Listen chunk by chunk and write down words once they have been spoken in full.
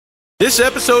This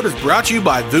episode is brought to you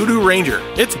by Voodoo Ranger.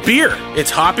 It's beer. It's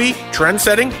hoppy,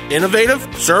 trend-setting, innovative,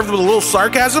 served with a little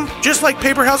sarcasm, just like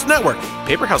Paper House Network.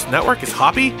 Paper House Network is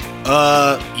hoppy?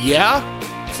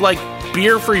 Yeah? It's like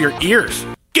beer for your ears.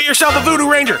 Get yourself a Voodoo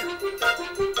Ranger!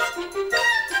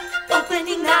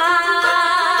 Opening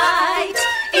night.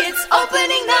 It's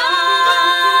opening night.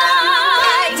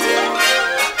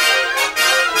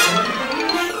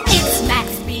 It's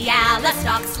Max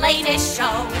Bialystok's latest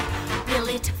show. Will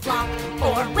it flop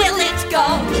or will it go?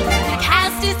 The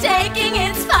cast is taking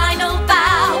its final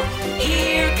bow.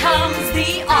 Here comes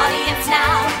the audience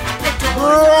now.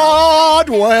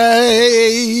 Broadway!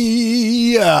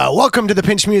 Welcome to the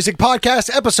Pinch Music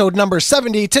Podcast, episode number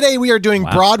 70. Today we are doing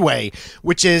Broadway,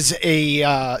 which is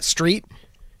a street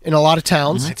in a lot of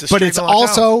towns, but it's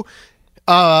also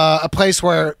a place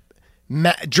where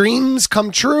dreams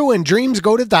come true and dreams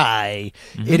go to die.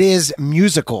 It is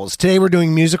musicals. Today we're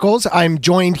doing musicals. I'm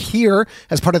joined here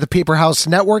as part of the Paper House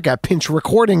Network at Pinch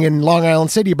Recording in Long Island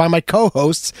City by my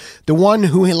co-hosts, the one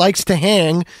who likes to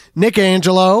hang, Nick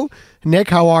Angelo. Nick,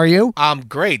 how are you? I'm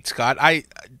great, Scott.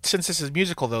 Since this is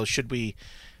musical, though, should we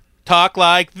talk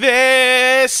like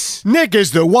this? Nick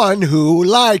is the one who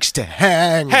likes to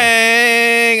hang.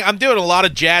 Hang! I'm doing a lot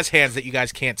of jazz hands that you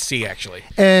guys can't see, actually.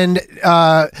 And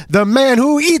the man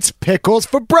who eats pickles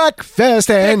for breakfast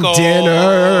and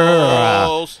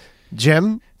dinner.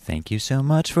 Jim? Thank you so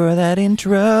much for that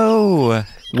intro.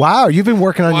 Wow, you've been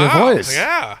working on your voice.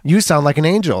 Yeah. You sound like an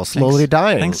angel, slowly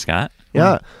dying. Thanks, Scott.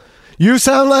 Yeah. You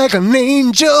sound like an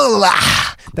angel.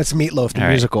 Ah, that's Meatloaf, the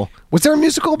musical. Was there a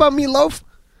musical about Meatloaf?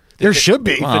 There should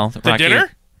be. Well, The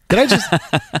dinner? Did I just...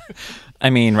 I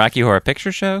mean, Rocky Horror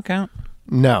Picture Show count?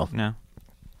 No. No.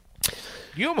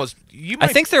 You might, I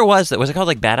think there was. Was it called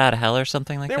like Bat Out of Hell or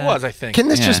something like that? there was, I think. Can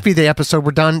this just be the episode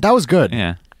we're done? That was good.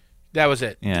 Yeah. That was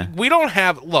it. Yeah. We don't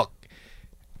have... Look,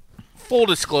 full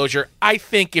disclosure, I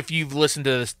think if you've listened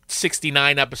to the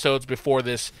 69 episodes before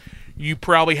this, you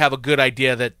probably have a good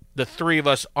idea that the three of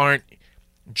us aren't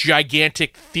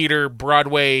gigantic theater,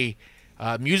 Broadway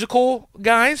musical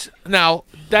guys. Now,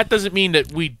 that doesn't mean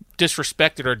that we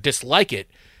disrespect it or dislike it,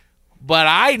 but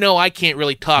I know I can't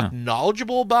really talk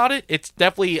knowledgeable about it. It's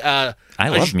definitely I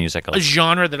love musicals. a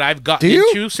genre that I've gotten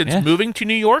into since moving to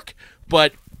New York,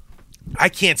 but I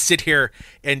can't sit here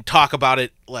and talk about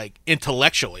it like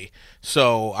intellectually.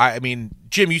 So, I mean,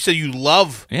 Jim, you said you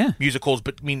love musicals,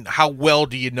 but I mean, how well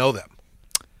do you know them?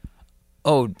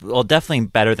 Oh, well, definitely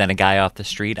better than a guy off the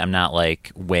street. I'm not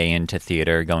like way into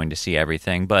theater, going to see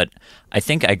everything, but I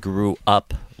think I grew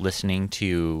up listening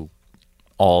to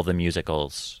all the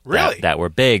musicals that were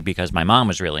big because my mom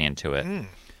was really into it.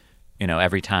 You know,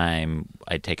 every time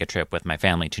I'd take a trip with my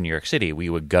family to New York City, we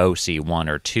would go see one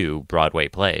or two Broadway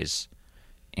plays,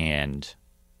 and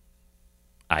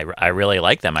I really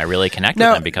like them. I really connect with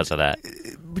them because of that.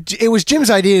 It was Jim's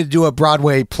idea to do a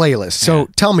Broadway playlist. So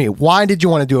tell me, why did you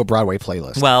want to do a Broadway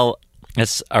playlist? Well,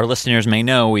 as our listeners may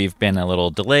know, we've been a little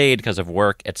delayed because of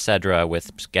work, etc.,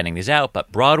 with getting these out, but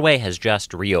Broadway has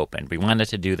just reopened. We wanted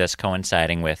to do this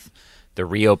coinciding with the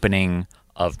reopening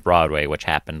of Broadway, which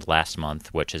happened last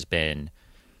month, which has been,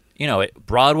 you know,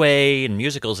 Broadway and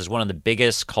musicals is one of the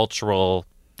biggest cultural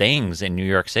things in New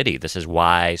York City. This is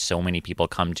why so many people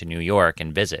come to New York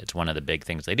and visit. It's one of the big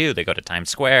things they do. They go to Times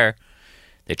Square,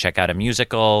 they check out a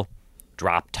musical,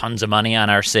 drop tons of money on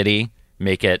our city,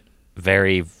 make it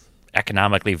very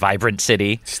economically vibrant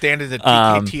city. Stand in the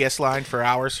BKTS line for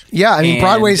hours. Yeah, I mean,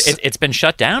 Broadway's... It's been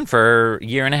shut down for a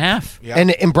year and a half. Yeah.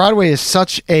 And Broadway is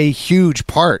such a huge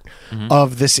part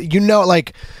of this. You know,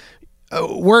 like,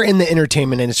 we're in the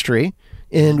entertainment industry,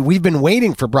 and we've been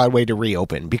waiting for Broadway to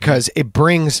reopen because it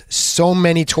brings so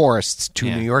many tourists to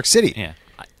New York City. Yeah,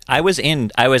 I was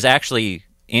actually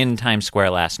in Times Square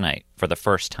last night for the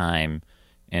first time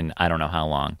in I don't know how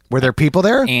long. Were there people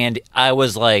there? And I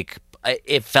was like,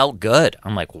 it felt good.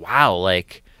 I'm like, wow,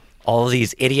 like all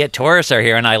these idiot tourists are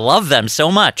here, and I love them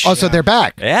so much. Oh, so they're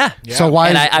back. Yeah. So why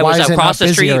and is I why was is it across not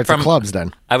the street busier at from the clubs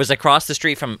then? I was across the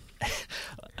street from.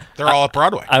 They're all at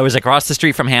Broadway. I was across the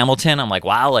street from Hamilton. I'm like,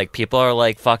 wow, like people are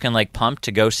like fucking like pumped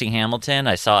to go see Hamilton.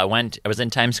 I was in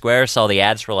Times Square, saw the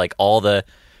ads for like all the,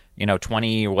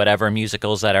 20 or whatever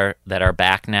musicals that are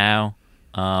back now.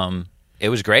 It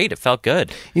was great. It felt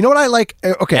good. You know what I like?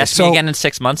 Okay, Ask me again in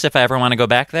 6 months if I ever want to go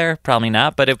back there. Probably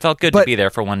not, but it felt good to be there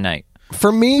for one night.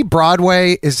 For me,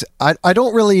 Broadway is I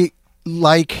don't really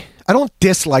like. I don't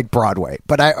dislike Broadway,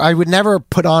 but I would never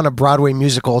put on a Broadway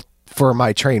musical for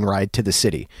my train ride to the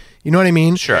city. You know what I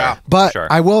mean? Sure. Yeah. But sure.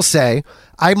 I will say,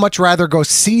 I'd much rather go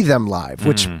see them live,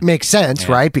 which makes sense,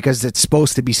 right? Because it's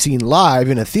supposed to be seen live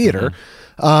in a theater.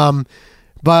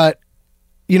 But,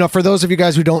 for those of you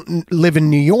guys who don't live in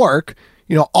New York,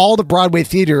 all the Broadway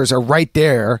theaters are right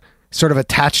there, sort of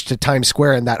attached to Times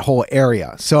Square in that whole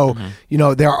area. So,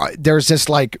 there's this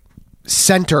like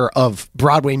center of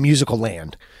Broadway musical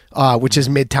land, which is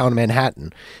Midtown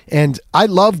Manhattan. And I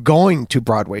love going to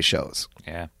Broadway shows.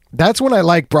 Yeah. That's when I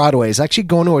like Broadway, is actually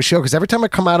going to a show, because every time I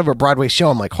come out of a Broadway show,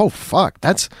 I'm like, oh, fuck,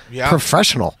 that's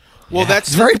professional. Well,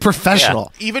 it's very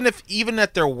professional. Yeah. Even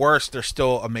at their worst, they're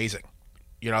still amazing.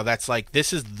 That's like,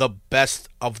 this is the best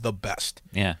of the best.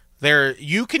 Yeah.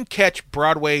 You can catch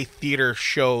Broadway theater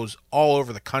shows all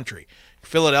over the country.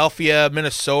 Philadelphia,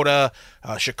 Minnesota,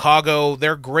 Chicago,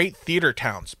 they're great theater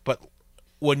towns. But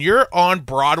when you're on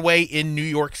Broadway in New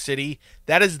York City,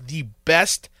 that is the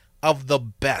best of the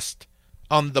best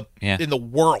in the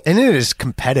world. And it is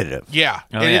competitive. Yeah.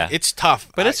 Oh, it's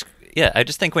tough. But I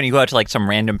just think when you go out to like some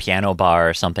random piano bar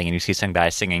or something and you see some guy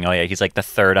singing, oh yeah, he's like the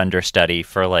third understudy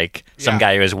for like some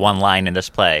guy who has one line in this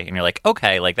play, and you're like,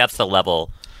 okay, like that's the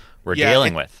level we're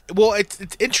dealing with. Well, it's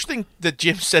interesting that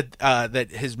Jim said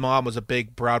that his mom was a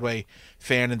big Broadway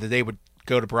fan and that they would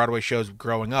go to Broadway shows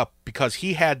growing up, because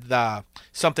he had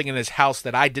something in his house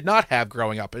that I did not have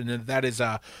growing up, and that is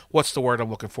what's the word I'm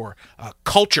looking for?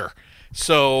 Culture.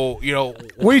 So,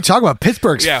 what are you talking about?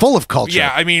 Pittsburgh's full of culture.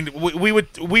 Yeah, I mean, we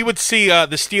would see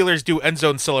the Steelers do end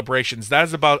zone celebrations. That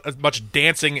is about as much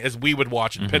dancing as we would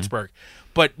watch in Pittsburgh.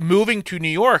 But moving to New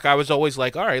York, I was always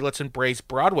like, all right, let's embrace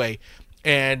Broadway.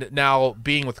 And now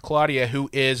being with Claudia, who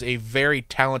is a very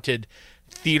talented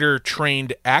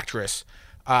theater-trained actress,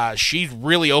 she's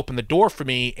really opened the door for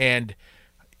me. And,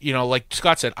 like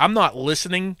Scott said, I'm not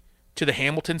listening to the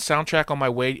Hamilton soundtrack on my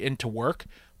way into work,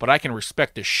 but I can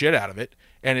respect the shit out of it.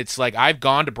 And it's like, I've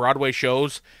gone to Broadway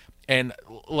shows, and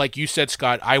like you said,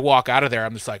 Scott, I walk out of there,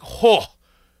 I'm just like, oh,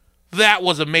 that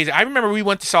was amazing. I remember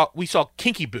we saw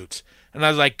Kinky Boots, and I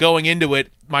was like, going into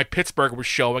it, my Pittsburgh was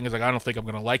showing. I was like, I don't think I'm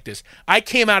going to like this. I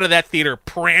came out of that theater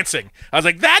prancing. I was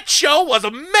like, that show was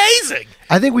amazing.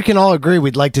 I think we can all agree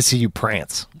we'd like to see you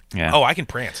prance. Yeah. Oh, I can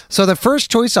prance. So the first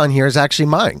choice on here is actually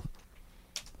mine.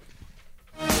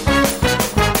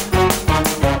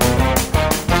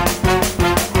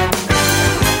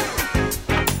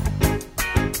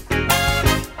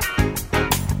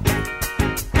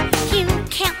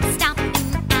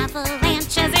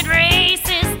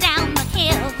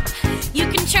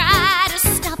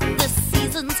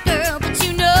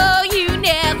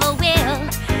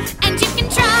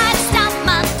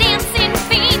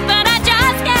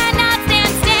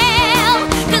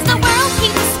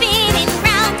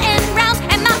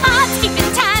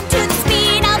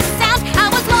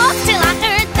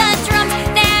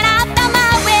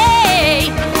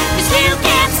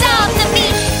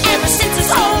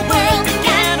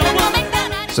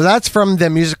 So that's from the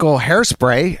musical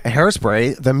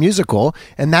Hairspray, the musical,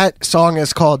 and that song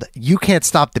is called You Can't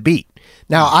Stop the Beat.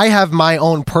 Now, I have my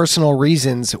own personal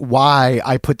reasons why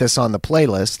I put this on the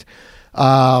playlist.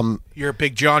 You're a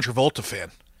big John Travolta fan.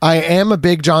 I am a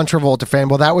big John Travolta fan.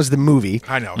 Well, that was the movie.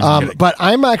 I know. But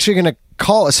I'm actually going to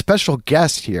call a special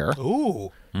guest here.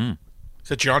 Ooh. Is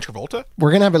it John Travolta?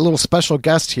 We're going to have a little special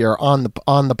guest here on the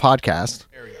podcast.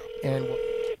 There we go. And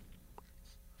I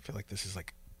feel like this is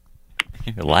like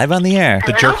You're live on the air.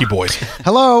 The Jerky Boys.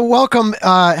 Hello, welcome,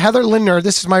 Heather Lindner.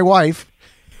 This is my wife.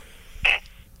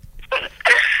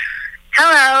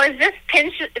 Hello, is this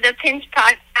the Pinch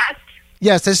Podcast?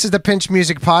 Yes, this is the Pinch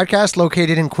Music Podcast,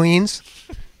 located in Queens.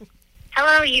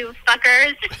 Hello, you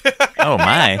fuckers. Oh,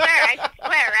 my. I swear,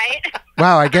 right?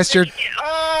 Wow, I guess you're...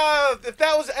 If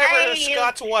that was ever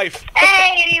Scott's wife.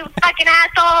 Hey, you fucking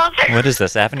assholes. What is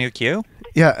this, Avenue Q?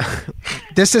 Yeah,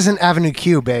 this isn't Avenue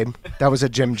Q, babe. That was a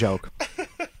Jim joke.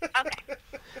 Okay.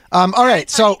 All right,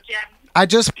 so Jim. I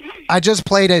just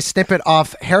played a snippet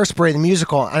off Hairspray the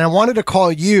musical, and I wanted to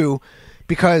call you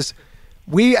because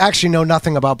we actually know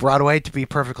nothing about Broadway, to be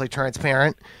perfectly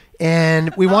transparent,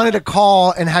 and we wanted to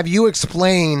call and have you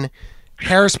explain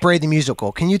Hairspray the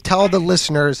musical. Can you tell the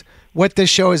listeners what this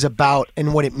show is about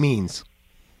and what it means?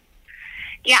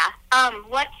 Yeah.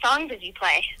 What song did you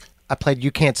play? I played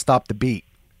You Can't Stop the Beat.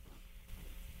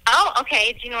 Oh,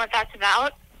 okay. Do you know what that's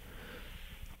about?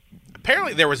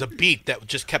 Apparently there was a beat that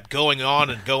just kept going on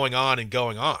and going on and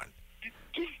going on.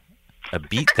 A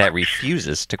beat that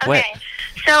refuses to quit. Okay.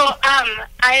 So,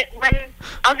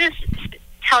 I'll just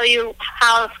tell you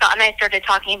how Scott and I started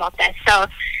talking about this. So,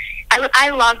 I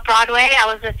love Broadway. I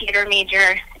was a theater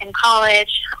major in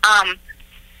college.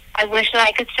 I wish that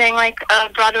I could sing like a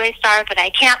Broadway star, but I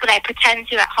can't, but I pretend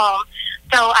to at home.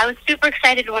 So I was super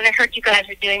excited when I heard you guys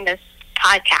were doing this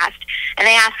podcast. And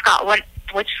I asked Scott,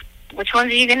 which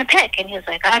ones are you going to pick? And he was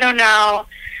like, I don't know.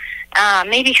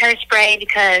 Maybe Hairspray,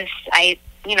 because I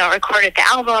recorded the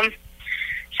album.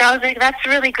 So I was like, that's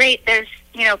really great. There's,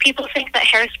 people think that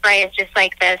Hairspray is just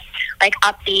like this, like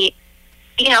upbeat,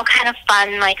 kind of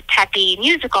fun, like peppy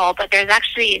musical, but there's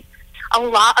actually a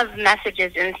lot of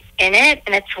messages in it,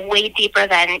 and it's way deeper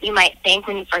than you might think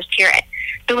when you first hear it.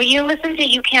 So when you listen to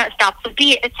You Can't Stop the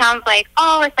Beat, it sounds like,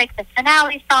 oh, it's like the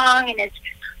finale song, and it's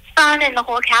fun, and the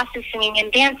whole cast is singing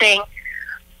and dancing,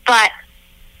 but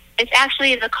it's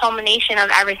actually the culmination of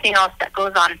everything else that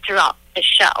goes on throughout the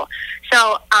show.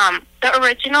 So the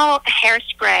original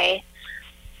Hairspray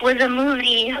was a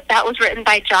movie that was written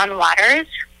by John Waters.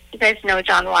 You guys know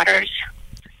John Waters?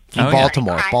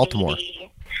 Baltimore.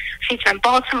 He's from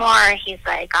Baltimore. He's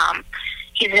like,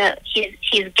 he's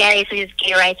gay, so he's a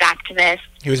gay rights activist.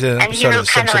 He was in an episode of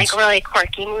The kind of Simpsons. like really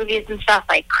quirky movies and stuff,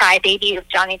 like Cry Baby with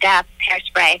Johnny Depp,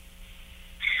 Hairspray.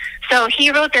 So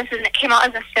he wrote this, and it came out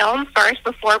as a film first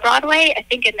before Broadway, I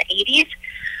think in the 80s.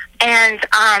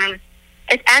 And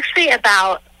it's actually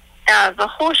about, the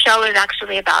whole show is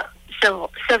actually about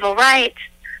civil rights,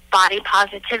 body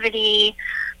positivity.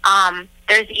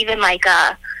 There's even like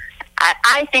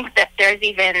I think that there's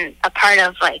even a part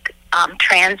of like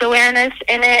trans awareness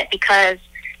in it, because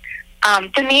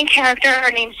the main character,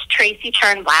 her name's Tracy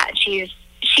Turnblatt.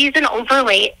 She's an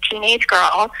overweight teenage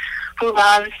girl who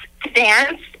loves to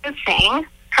dance and sing.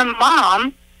 Her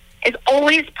mom is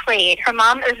always played. Her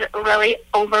mom is really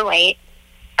overweight,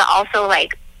 but also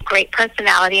like great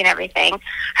personality and everything.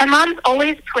 Her mom's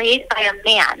always played by a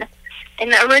man. In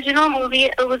the original movie,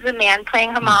 it was a man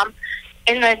playing her mom.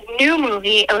 In the new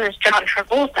movie, it was John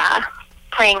Travolta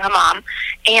playing her mom.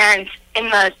 And in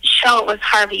the show, it was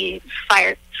Harvey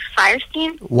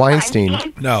Firestein?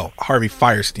 Weinstein. No, Harvey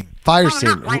Firestein.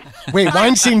 Firestein. Wait,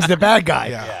 Weinstein's the bad guy.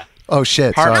 Yeah. Oh,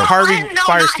 shit. Sorry. Harvey No, not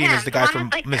Firestein him. is the guy one from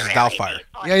with, like, Mrs. the Doubtfire.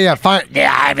 really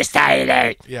Yeah, I'm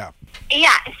excited. Yeah.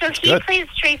 Yeah, so he good. plays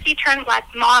Tracy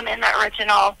Turnblatt's mom in the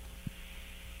original,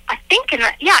 I think in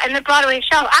the Broadway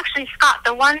show. Actually, Scott,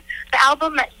 the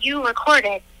album that you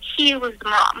recorded, he was the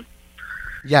mom.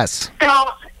 Yes. So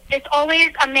it's always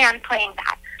a man playing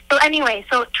that. So anyway,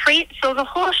 so the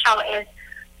whole show is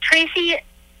Tracy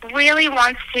really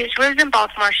wants to. She lives in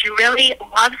Baltimore. She really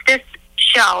loves this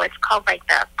show. It's called like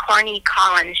the Corny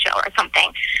Collins Show or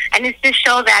something, and it's this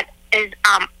show that is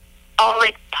all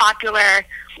like popular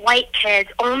white kids.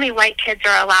 Only white kids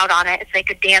are allowed on it. It's like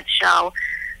a dance show,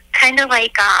 kind of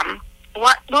like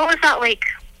what was that like?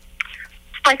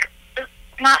 Like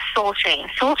not Soul Train.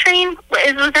 Soul Train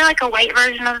was there like a white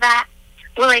version of that?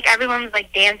 Where like everyone's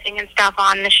like dancing and stuff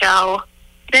on the show.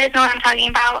 You guys know what I'm talking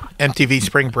about? MTV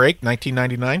Spring Break,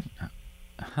 1999.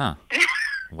 Huh.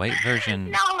 White version.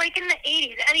 No, like in the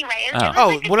 80s. Anyway. It Oh.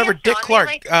 was like a Whatever. dance Dick show. Clark.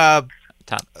 They, like,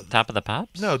 Top of the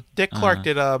Pops? No, Dick Clark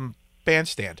did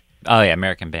Bandstand. Oh, yeah,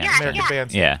 American Band. Yeah, American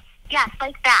Bandstand. Yeah. yes,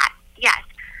 like that. Yes.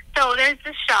 So there's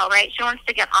this show, right? She wants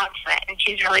to get onto it, and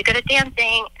she's really good at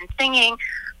dancing and singing,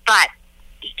 but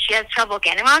she has trouble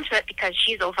getting onto it because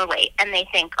she's overweight, and they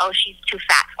think, oh, she's too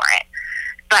fat for it.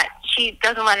 But she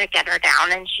doesn't let it get her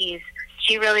down, and she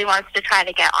really wants to try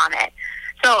to get on it.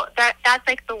 So that's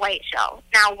like the white show.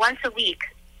 Now, once a week,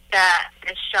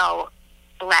 this show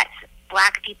lets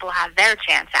black people have their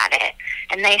chance at it,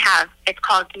 and it's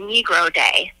called Negro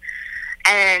Day,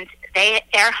 and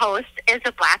their host is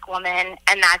a black woman,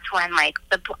 and that's when like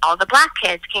all the black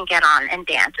kids can get on and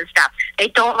dance and stuff. They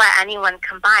don't let anyone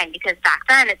combine, because back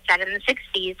then, it's set in the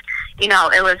 60s,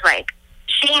 it was like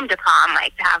shamed upon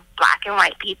like to have black and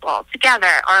white people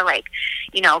together, or like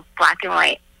black and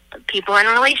white people in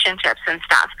relationships and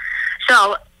stuff.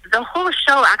 So the whole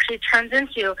show actually turns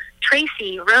into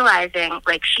Tracy realizing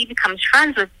like she becomes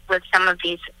friends with some of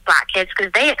these black kids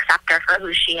because they accept her for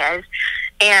who she is,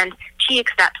 and she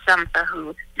accepts them for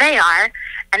who they are,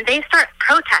 and they start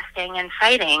protesting and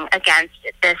fighting against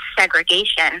this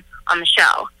segregation on the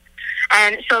show.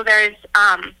 And so there's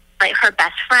like her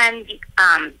best friend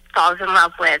falls in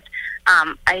love with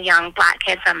a young black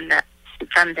kid from the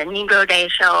Negro Day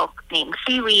show named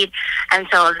Seaweed, and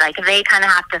so like they kind of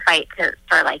have to fight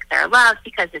for like their love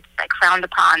because it's like frowned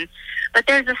upon. But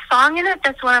there's a song in it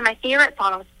that's one of my favorite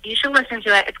songs. You should listen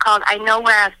to it. It's called "I Know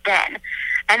Where I've Been,"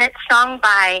 and it's sung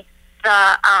by the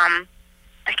I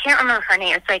can't remember her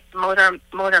name. It's like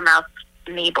Motormouth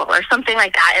Mabel or something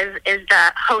like that. Is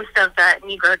the host of the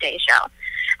Negro Day show.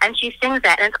 And she sings it,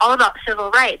 and it's all about civil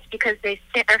rights because they're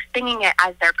singing it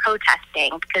as they're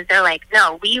protesting, because they're like,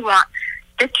 no, we want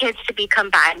the kids to be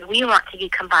combined. We want to be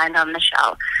combined on the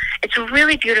show. It's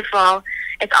really beautiful.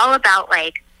 It's all about,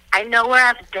 like, I know where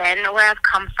I've been, where I've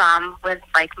come from with,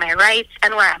 like, my rights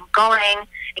and where I'm going.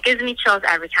 It gives me chills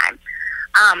every time.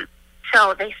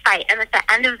 So they fight, and at the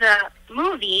end of the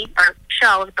movie or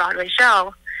show, the Broadway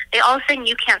show, they all sing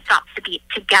 "You Can't Stop the Beat"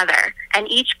 together, and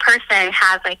each person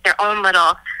has like their own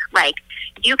little like.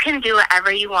 You can do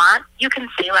whatever you want. You can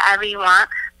say whatever you want,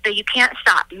 but you can't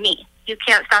stop me. You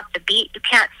can't stop the beat. You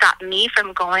can't stop me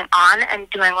from going on and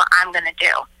doing what I'm going to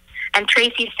do. And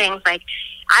Tracy sings like,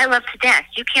 I love to dance.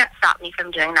 You can't stop me from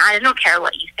doing that. I don't care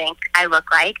what you think I look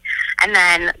like. And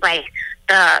then like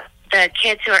the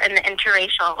kids who are in the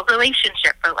interracial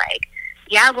relationship are like,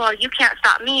 yeah, well, you can't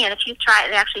stop me. And if you try,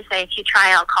 they actually say, if you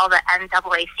try, I'll call the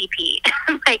NAACP.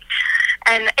 Like,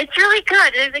 and it's really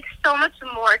good. There's like so much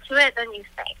more to it than you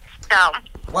think. So,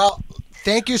 well,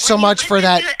 thank you so much for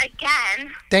that.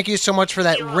 Again. Thank you so much for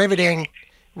that riveting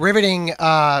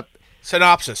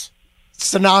synopsis.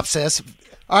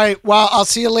 All right. Well, I'll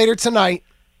see you later tonight.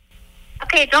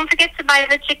 Okay. Don't forget to buy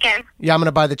the chicken. Yeah, I'm going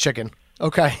to buy the chicken.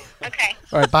 Okay. Okay.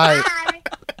 All right. Bye.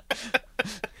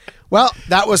 Well,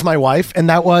 that was my wife, and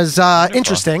that was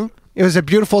interesting. It was a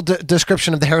beautiful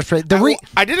description of the hairspray.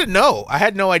 I didn't know. I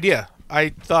had no idea. I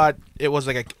thought it was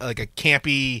like a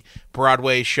campy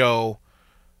Broadway show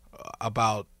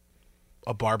about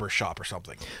a barber shop or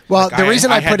something. Well, like the reason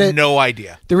I put it, no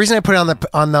idea. The reason I put it on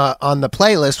the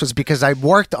playlist was because I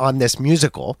worked on this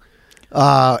musical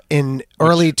in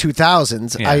early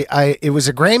 2000s. Yeah. It was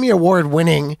a Grammy Award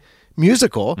winning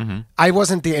musical. Mm-hmm. I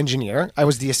wasn't the engineer. I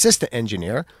was the assistant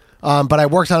engineer, but I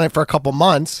worked on it for a couple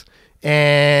months.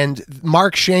 And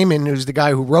Mark Shaman, who's the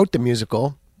guy who wrote the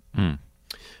musical,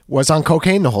 was on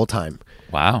cocaine the whole time.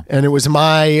 Wow. And it was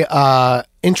my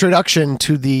introduction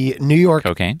to the New York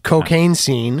cocaine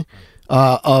scene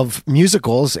of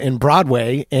musicals and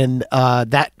Broadway and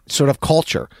that sort of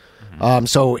culture. Mm-hmm.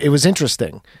 So it was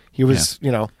interesting. He was,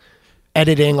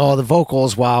 editing all the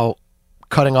vocals while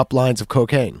cutting up lines of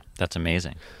cocaine. That's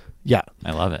amazing. Yeah.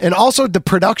 I love it. And also the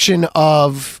production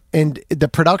of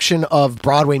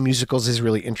Broadway musicals is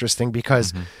really interesting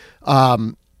because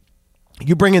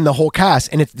you bring in the whole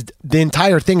cast and the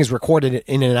entire thing is recorded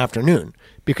in an afternoon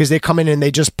because they come in and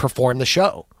they just perform the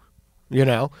show.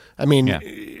 I mean,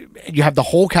 you have the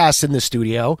whole cast in the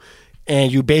studio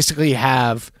and you basically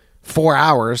have 4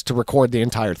 hours to record the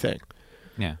entire thing.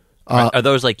 Yeah. Are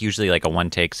those like usually like a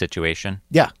one take situation?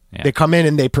 Yeah. They come in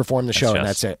and they perform the show and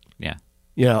that's it. Yeah.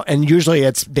 And usually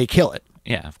they kill it.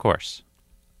 Yeah, of course.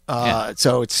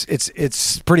 So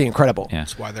it's pretty incredible. Yeah.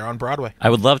 That's why they're on Broadway. I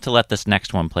would love to let this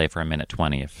next one play for a minute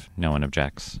 20 if no one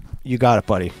objects. You got it,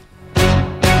 buddy.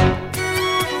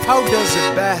 How does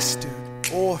a bastard,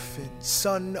 orphan,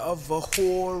 son of a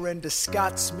whore and a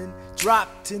Scotsman,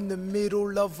 dropped in the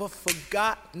middle of a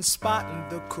forgotten spot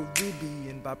in the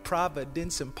Caribbean by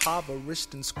providence,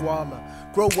 impoverished and squalor,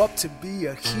 grow up to be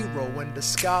a hero and a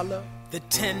scholar? The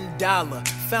 $10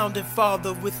 founding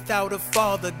father without a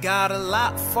father got a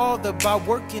lot farther by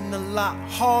working a lot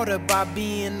harder, by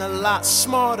being a lot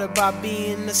smarter, by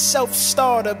being a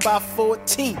self-starter. By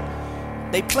 14,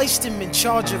 they placed him in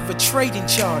charge of a trading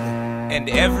charter. And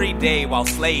every day while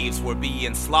slaves were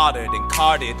being slaughtered and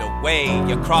carted away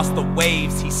across the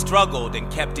waves, he struggled and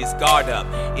kept his guard up.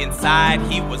 Inside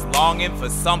he was longing for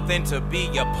something to be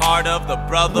a part of. The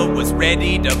brother was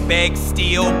ready to beg,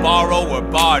 steal, borrow, or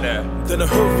barter. Then a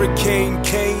hurricane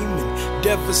came and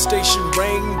devastation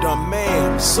reigned. Our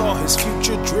man saw his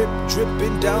future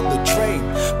dripping down the drain.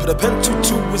 Put a pencil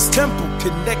to his temple,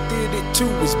 connected it to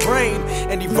his brain,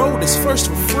 and he wrote his first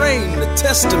refrain, a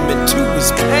testament to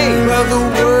his pain. Well,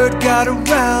 the word got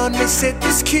around, they said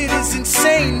this kid is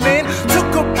insane, man.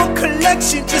 Took up a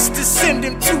collection just to send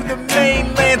him to the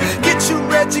mainland. Get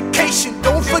your education,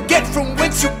 don't forget from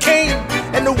whence you came,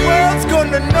 and the world's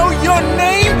gonna know your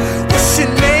name. What's your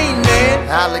name, man?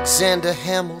 Alexander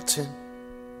Hamilton.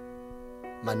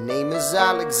 My name is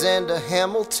Alexander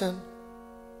Hamilton,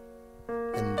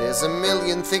 and there's a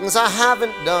million things I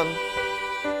haven't done,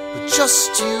 but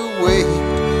just you wait,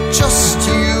 just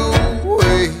you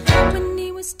wait. When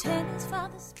he was 10, his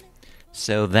father split.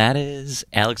 So that is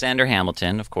Alexander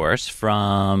Hamilton, of course,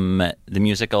 from the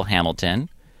musical Hamilton.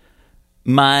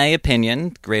 My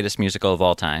opinion, greatest musical of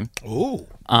all time. Ooh.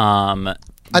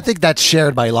 I think that's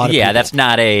shared by a lot of people. Yeah, that's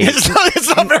not a... it's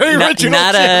not very original.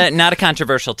 Not a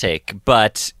controversial take,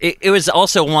 but it was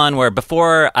also one where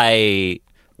before I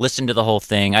listened to the whole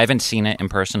thing, I haven't seen it in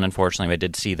person, unfortunately, but I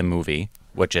did see the movie,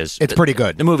 which is... It's pretty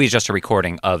good. The movie is just a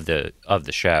recording of the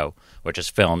show, which is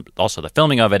filmed. Also, the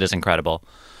filming of it is incredible.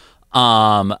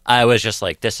 I was just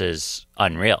like, this is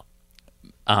unreal.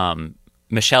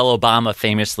 Michelle Obama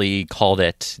famously called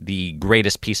it the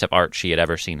greatest piece of art she had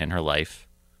ever seen in her life,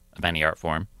 of any art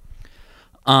form.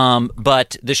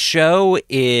 But the show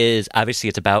is, obviously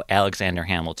it's about Alexander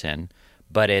Hamilton,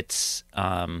 but it's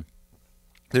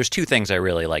there's two things I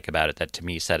really like about it that to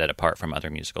me set it apart from other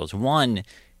musicals. One,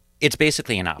 it's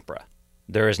basically an opera.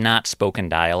 There is not spoken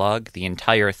dialogue. The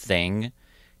entire thing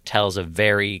tells a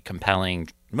very compelling,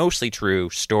 mostly true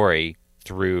story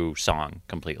through song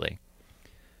completely.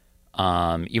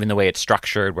 Even the way it's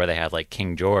structured, where they have like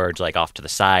King George like off to the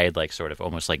side, like sort of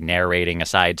almost like narrating a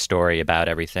side story about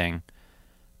everything.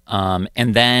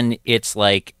 And then it's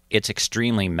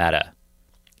extremely meta.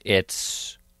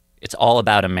 It's all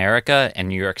about America and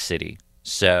New York City.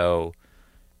 So,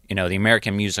 the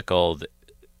American musical,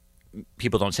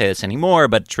 people don't say this anymore,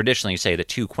 but traditionally you say the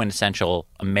two quintessential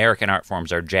American art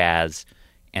forms are jazz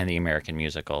and the American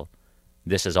musical.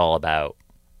 This is all about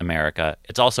America.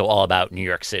 It's also all about New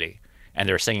York City. And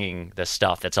they're singing this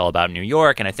stuff that's all about New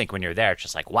York. And I think when you're there, it's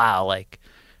just like, wow, like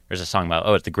there's a song about,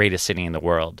 it's the greatest city in the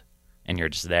world. And you're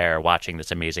just there watching this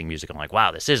amazing musical. Like,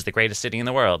 wow, this is the greatest city in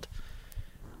the world.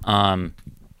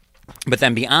 But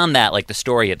then beyond that, like the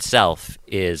story itself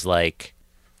is like,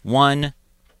 one,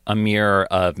 a mirror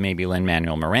of maybe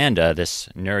Lin-Manuel Miranda, this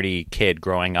nerdy kid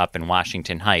growing up in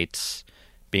Washington Heights,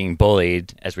 being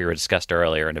bullied, as we were discussed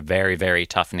earlier, in a very, very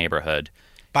tough neighborhood.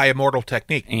 By Immortal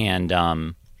Technique. And,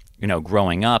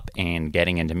 growing up and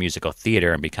getting into musical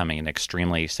theater and becoming an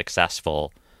extremely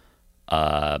successful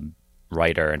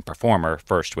writer and performer,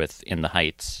 first with In the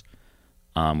Heights,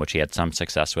 which he had some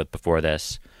success with before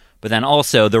this. But then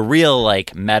also the real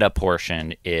like meta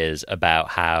portion is about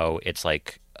how it's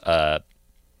like a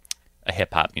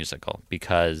hip hop musical,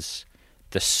 because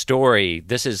the story,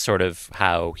 this is sort of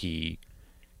how he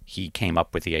came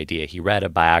up with the idea. He read a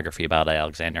biography about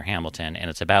Alexander Hamilton,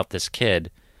 and it's about this kid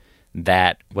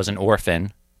that was an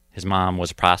orphan. His mom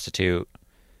was a prostitute.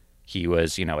 He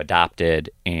was, adopted,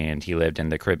 and he lived in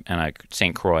the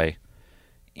St. Croix,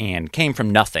 and came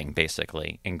from nothing,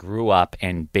 basically, and grew up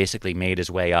and basically made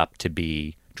his way up to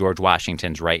be George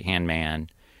Washington's right-hand man,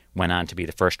 went on to be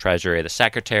the first treasurer of the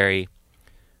secretary,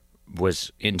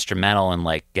 was instrumental in,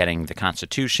 like, getting the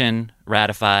Constitution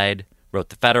ratified, wrote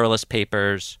the Federalist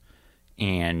Papers,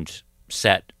 and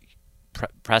set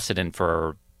precedent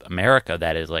for America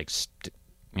that is, like,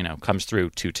 comes through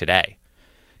to today.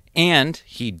 And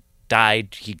he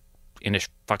died in a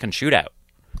fucking shootout.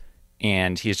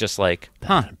 And he's just like,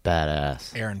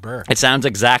 badass. Aaron Burr. It sounds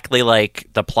exactly like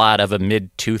the plot of a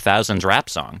mid-2000s rap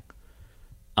song.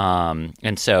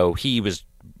 And so he was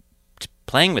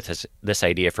playing with this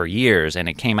idea for years, and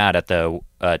it came out at the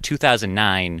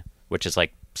 2009, which is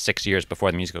like 6 years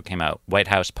before the musical came out, White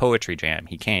House Poetry Jam.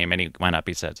 He came, and he went up,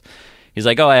 he's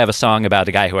like, I have a song about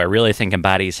the guy who I really think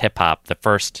embodies hip-hop, the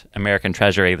first American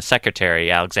Treasury, the Secretary,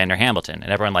 Alexander Hamilton.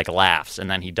 And everyone, like, laughs, and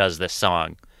then he does this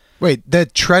song. Wait, the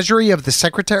Treasury of the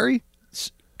Secretary?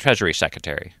 Treasury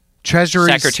Secretary.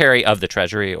 Treasury Secretary of the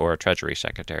Treasury or Treasury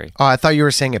Secretary. Oh, I thought you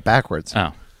were saying it backwards.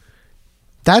 Oh.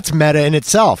 That's meta in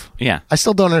itself. Yeah. I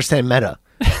still don't understand meta.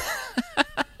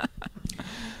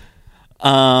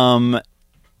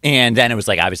 And then it was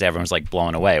like, obviously everyone was like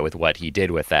blown away with what he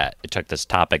did with that. It took this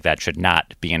topic that should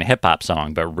not be in a hip hop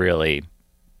song, but really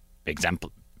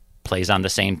plays on the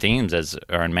same themes as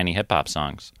are in many hip hop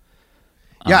songs.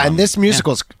 Yeah, and this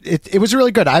musical, it was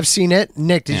really good. I've seen it.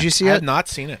 Nick, did you see it? I have not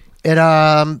seen it.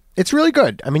 It's really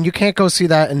good. I mean, you can't go see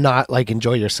that and not like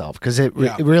enjoy yourself, because it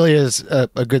really is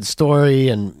a good story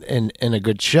and a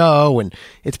good show, and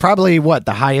it's probably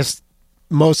the highest,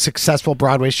 most successful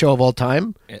Broadway show of all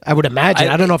time. I would imagine.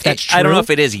 I don't know if that's true. I don't know if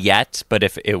it is yet, but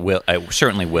if it will, it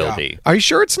certainly will be. Are you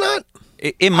sure it's not?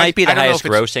 It might be the highest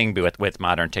grossing with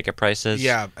modern ticket prices.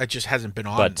 Yeah, it just hasn't been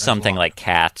on. But something like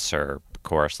Cats or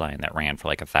Chorus Line that ran for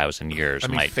like 1,000 years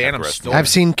might Phantom have Storm. I've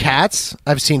seen Cats.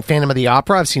 I've seen Phantom of the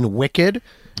Opera. I've seen Wicked.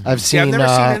 I've seen. I've never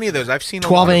seen any of those. I've seen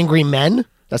 12 Angry Men.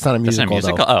 That's not a musical.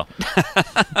 Though. Oh,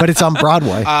 but it's on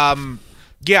Broadway.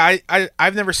 Yeah,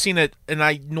 I've never seen it, and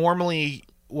I normally,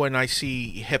 when I see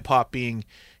hip hop being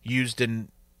used in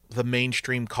the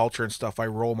mainstream culture and stuff, I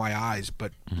roll my eyes.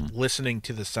 But listening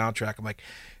to the soundtrack, I'm like,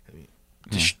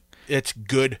 it's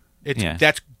good.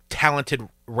 That's talented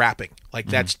rapping. Like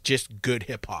that's just good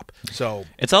hip hop. So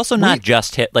it's also not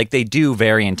just hip. Like they do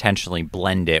very intentionally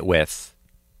blend it with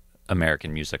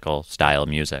American musical style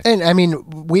music. And I mean,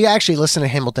 we actually listen to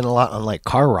Hamilton a lot on like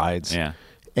car rides. Yeah.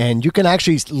 And you can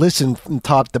actually listen from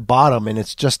top to bottom, and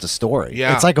it's just a story.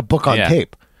 Yeah. It's like a book on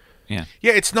tape. Yeah,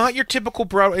 it's not your typical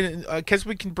Broadway, because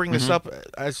we can bring this up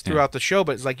as throughout the show,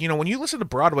 but it's like, when you listen to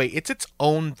Broadway, it's its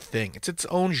own thing. It's its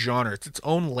own genre. It's its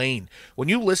own lane. When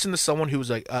you listen to someone who's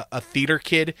like a theater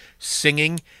kid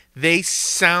singing, they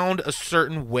sound a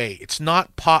certain way. It's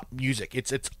not pop music.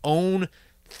 It's its own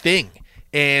thing.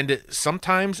 And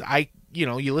sometimes I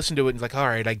you listen to it and it's like, all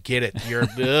right, I get it. You're,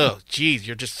 geez,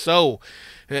 you're just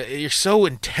you're so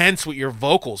intense with your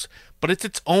vocals. But it's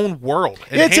its own world.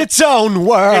 And its own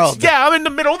world. I'm in the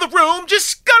middle of the room,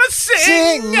 just gonna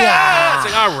sing. It's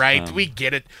like, all right, we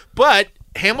get it. But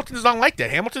Hamilton's not like that.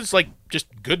 Hamilton's like just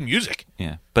good music.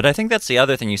 Yeah. But I think that's the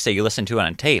other thing you say, you listen to it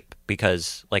on tape,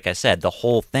 because, like I said, the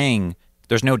whole thing,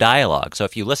 there's no dialogue. So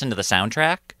if you listen to the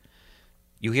soundtrack,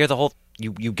 you hear the whole,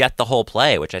 you get the whole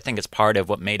play, which I think is part of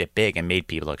what made it big and made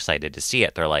people excited to see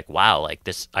it. They're like, wow, like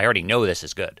this, I already know this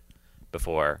is good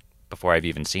before I've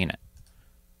even seen it.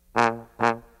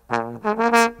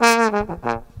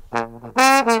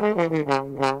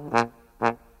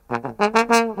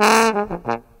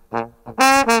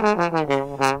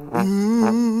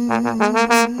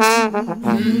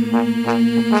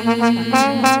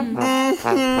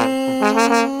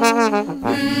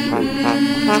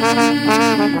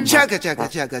 Chugga chugga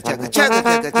chugga chugga chugga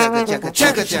chugga chugga chugga chugga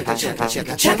chugga chugga chugga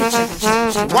chugga chugga.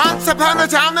 Once upon a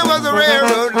time there was a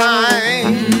railroad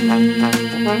line.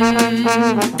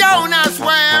 Don't ask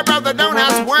where, brother, don't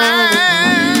ask when.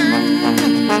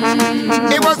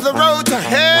 It was the road to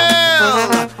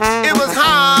hell. It was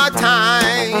hard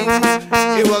times.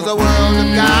 It was a world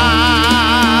of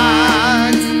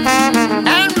gods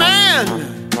and man.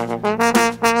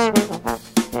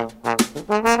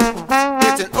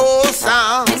 It's an old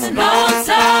song. It's an old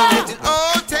song. It's an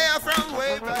old tale from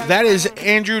way back. That is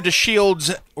Andrew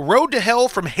DeShield's Road to Hell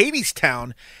from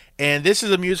Hadestown. And this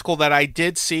is a musical that I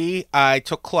did see. I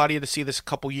took Claudia to see this a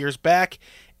couple years back,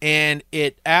 and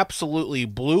it absolutely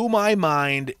blew my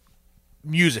mind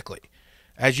musically.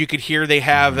 As you could hear, they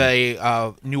have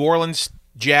a New Orleans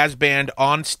jazz band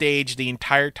on stage the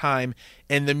entire time,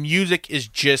 and the music is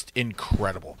just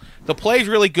incredible. The play's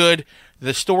really good,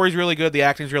 the story's really good, the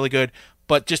acting's really good,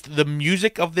 but just the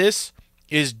music of this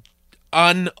is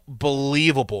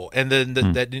unbelievable. And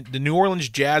the New Orleans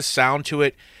jazz sound to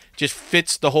it just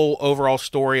fits the whole overall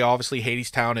story. Obviously,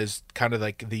 Hadestown is kind of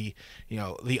like the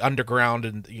underground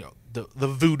and the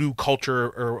voodoo culture,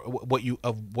 or what you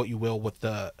will, with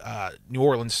the New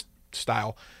Orleans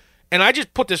style. And I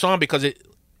just put this on because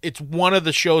it's one of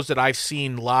the shows that I've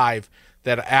seen live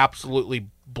that absolutely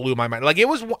blew my mind. Like,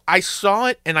 I saw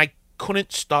it and I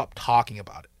couldn't stop talking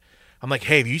about it. I'm like,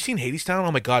 hey, have you seen Hadestown?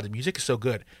 Oh my God, the music is so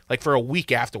good. Like, for a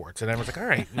week afterwards. And I was like, all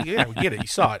right, yeah, we get it. You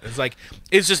saw it.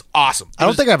 It's just awesome. I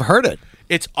don't think I've heard it.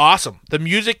 It's awesome. The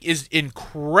music is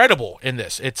incredible in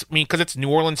this. Because it's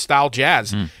New Orleans style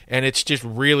jazz, and it's just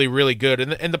really, really good.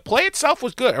 And the play itself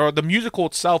was good, or the musical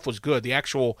itself was good. The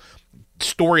actual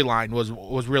storyline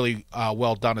was really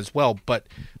well done as well. But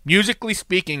musically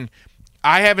speaking,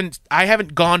 I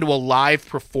haven't gone to a live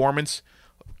performance,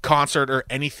 concert, or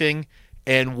anything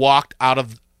and walked out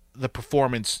of the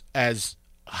performance as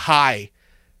high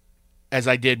as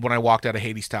I did when I walked out of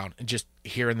Hadestown and just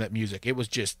hearing that music. It was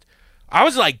just, I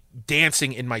was like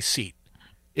dancing in my seat.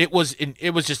 It was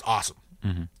just awesome.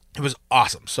 Mm-hmm. It was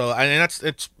awesome. So, and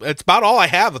it's about all I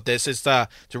have with this. It's a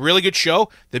really good show.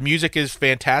 The music is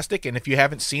fantastic, and if you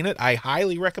haven't seen it, I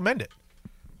highly recommend it.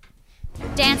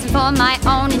 Dancing for my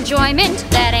own enjoyment,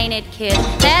 that ain't it, kid,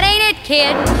 that ain't it,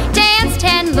 kid. Dance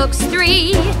 10, looks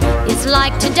 3, it's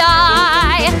like to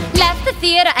die. Left the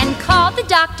theater and called the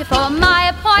doctor for my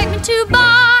appointment to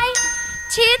buy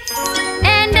tits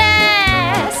and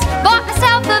ass. Bought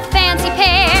myself a fancy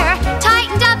pair,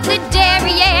 tightened up the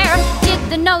derriere, did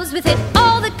the nose with it,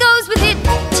 all that goes with it,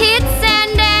 tits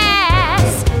and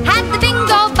ass. Had the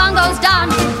bingo bongos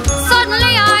done,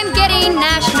 suddenly I'm getting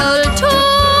national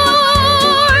tours.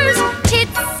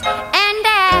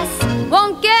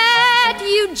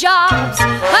 Jobs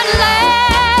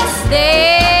unless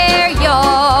they're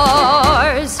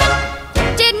yours.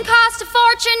 Didn't cost a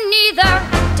fortune neither.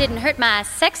 Didn't hurt my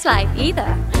sex life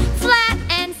either. Flat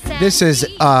and sad. This is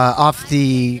off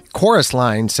the Chorus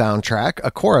Line soundtrack,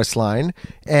 a Chorus Line,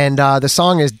 and the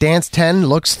song is Dance 10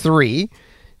 Looks 3.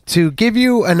 To give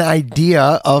you an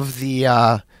idea of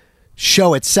the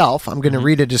show itself, I'm going to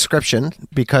read a description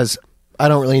because I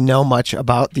don't really know much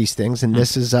about these things, and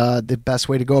this is the best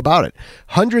way to go about it.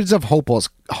 Hundreds of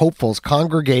hopefuls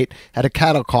congregate at a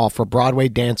cattle call for Broadway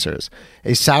dancers.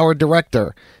 A sour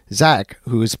director, Zach,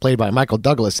 who is played by Michael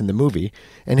Douglas in the movie,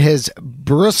 and his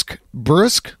brusque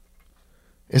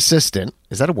assistant.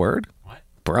 Is that a word? What?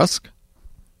 Brusque?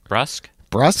 Brusque?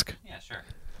 Brusque? Yeah, sure.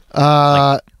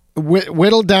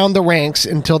 Whittle down the ranks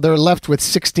until they're left with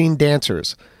 16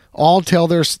 dancers. All tell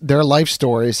their life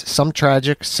stories, some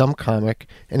tragic, some comic,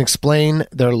 and explain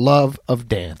their love of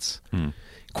dance.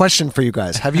 Question for you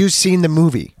guys. Have you seen the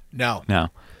movie? No.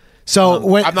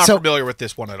 So I'm not familiar with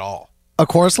this one at all. A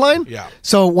Chorus Line? Yeah.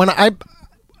 So when I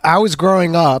was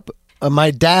growing up,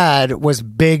 my dad was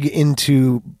big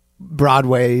into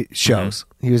Broadway shows.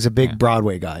 He was a big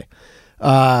Broadway guy.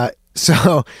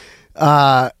 So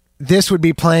this would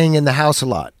be playing in the house a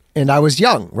lot. And I was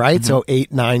young, right? So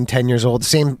 8, 9, 10 years old,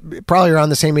 probably around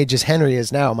the same age as Henry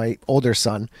is now, my older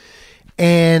son.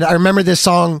 And I remember this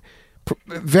song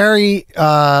very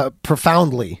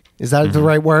profoundly. Is that the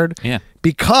right word? Yeah.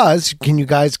 Because, can you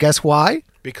guys guess why?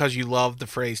 Because you love the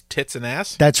phrase tits and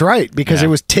ass? That's right, because it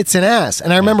was tits and ass.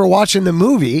 And I remember watching the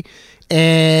movie,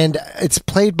 and it's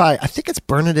played by, I think it's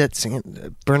Bernadette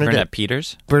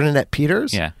Peters? Bernadette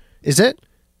Peters? Yeah. Is it?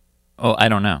 Oh, I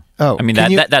don't know. Oh, I mean,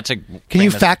 that's a... Can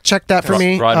you fact check that for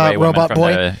me, Broadway woman Robot from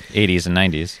Boy? the 80s and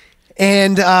 90s.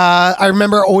 And I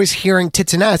remember always hearing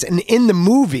tits and ass. And in the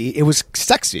movie, it was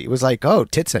sexy. It was like, oh,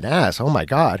 tits and ass. Oh, my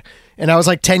God. And I was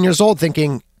like 10 years old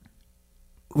thinking,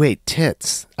 wait,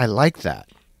 tits. I like that.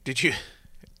 Did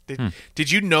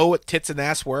you know what tits and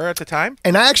ass were at the time?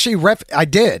 And I actually I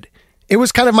did. It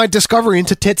was kind of my discovery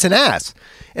into tits and ass.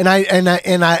 And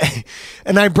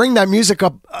I bring that music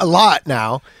up a lot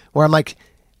now where I'm like,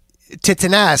 tits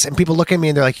and ass. And people look at me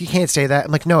and they're like, you can't say that.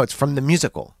 I'm like, no, it's from the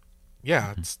musical.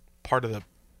 Yeah, it's part of the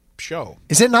show.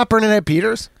 Is it not Bernadette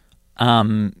Peters?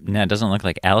 No, it doesn't look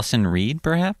like Allison Reed,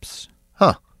 perhaps?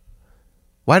 Huh.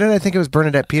 Why did I think it was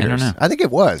Bernadette Peters? I don't know. I think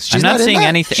it was. She's I'm not in seeing that?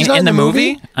 anything She's not in the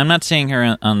movie. I'm not seeing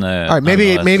her on the. All right,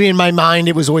 maybe in my mind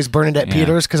it was always Bernadette Yeah.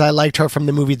 Peters because I liked her from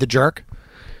the movie The Jerk.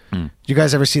 Did you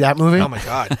guys ever see that movie? Oh my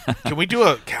God! Can we do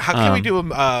a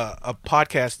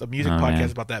podcast, a music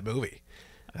podcast about that movie?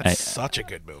 That's such a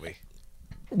good movie.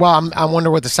 Well, I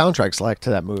wonder what the soundtrack's like to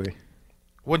that movie.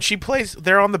 When she plays,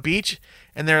 they're on the beach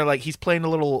and they're like, he's playing a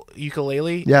little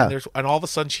ukulele. Yeah. And all of a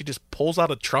sudden she just pulls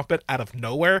out a trumpet out of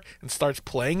nowhere and starts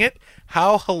playing it.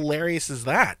 How hilarious is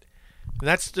that? And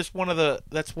it's just one of the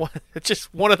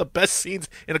best scenes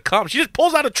in a comedy. She just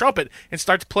pulls out a trumpet and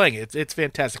starts playing it. It's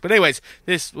fantastic. But anyways,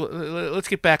 let's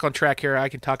get back on track here. I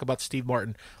can talk about Steve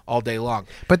Martin all day long.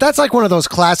 But that's like one of those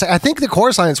classic. I think The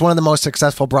Chorus Line is one of the most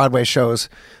successful Broadway shows.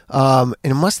 And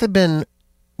it must have been.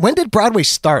 When did Broadway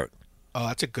start? Oh,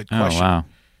 that's a good question. Oh, wow.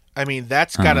 I mean,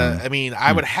 that's gotta. I mean,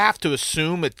 I would have to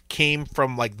assume it came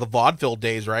from like the vaudeville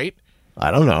days, right?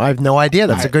 I don't know. I have no idea.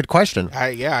 That's a good question.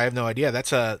 I have no idea.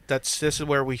 This is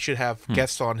where we should have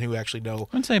guests on who actually know.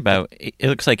 I would say it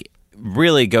looks like it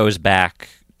really goes back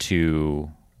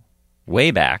to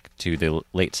way back to the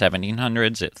late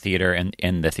 1700s at theater and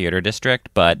in the theater district,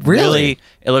 but really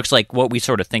it looks like what we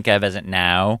sort of think of as it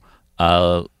now,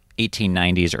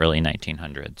 1890s, early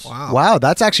 1900s. Wow,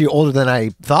 that's actually older than I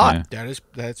thought. Yeah.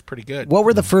 That's pretty good. What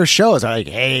were the first shows? Like,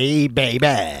 hey, baby.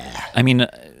 I mean,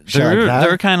 Shit like that?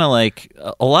 they're kind of like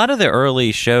a lot of the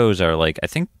early shows are like, I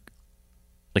think,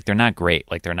 like they're not great,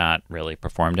 like they're not really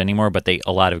performed anymore, but a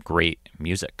lot of great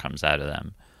music comes out of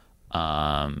them.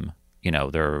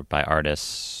 They're by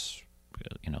artists,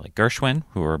 like Gershwin,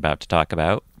 who we're about to talk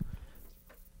about.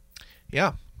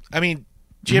 Yeah, I mean,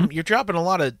 Jim, you're dropping a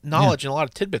lot of knowledge and a lot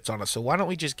of tidbits on us, so why don't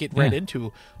we just get right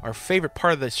into our favorite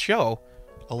part of this show,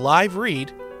 a live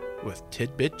read with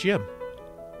Tidbit Jim.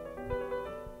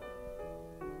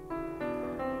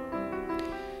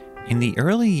 In the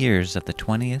early years of the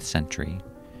 20th century,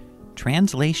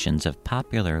 translations of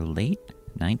popular late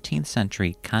 19th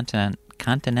century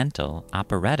continental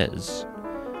operettas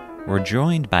were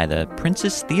joined by the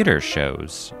Princess Theater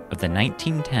shows of the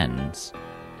 1910s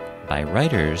by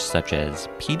writers such as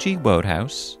P.G.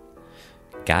 Wodehouse,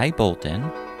 Guy Bolton,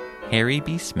 Harry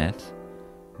B. Smith,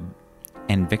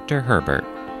 and Victor Herbert,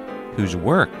 whose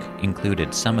work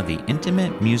included some of the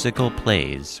intimate musical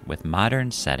plays with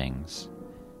modern settings,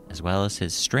 as well as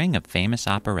his string of famous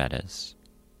operettas.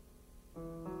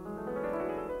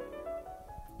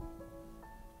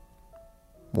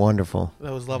 Wonderful.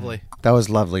 That was lovely. That was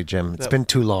lovely, Jim. It's been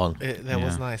too long. That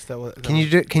was nice.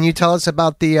 Can you tell us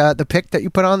about the pick that you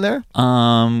put on there?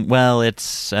 Well,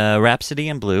 it's Rhapsody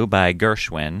in Blue by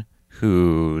Gershwin,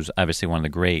 who's obviously one of the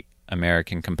great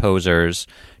American composers,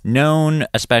 known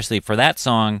especially for that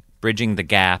song, bridging the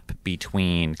gap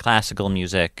between classical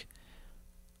music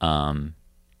and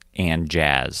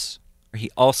jazz. He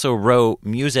also wrote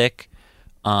music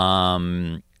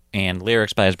and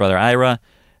lyrics by his brother Ira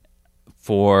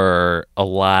for a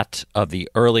lot of the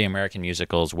early American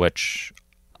musicals, which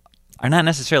are not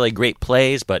necessarily great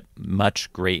plays, but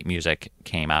much great music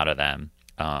came out of them.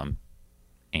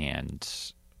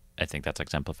 And I think that's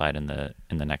exemplified in the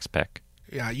next pick.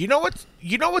 Yeah, you know what's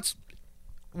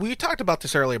we talked about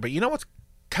this earlier, but you know what's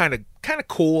kind of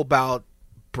cool about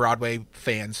Broadway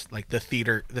fans, like the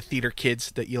theater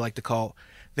kids that you like to call,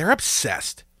 they're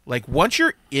obsessed. Like once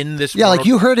you're in this, yeah, world, like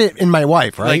you heard it in My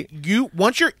Wife, right? Like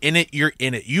once you're in it, you're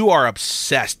in it. You are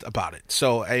obsessed about it.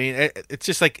 So I mean, it's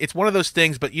just like it's one of those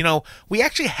things. But we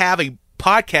actually have a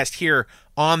podcast here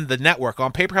on the network,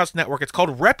 on Paper House Network. It's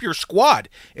called Rep Your Squad.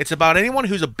 It's about anyone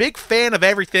who's a big fan of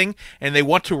everything and they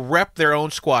want to rep their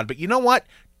own squad. But you know what?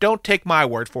 Don't take my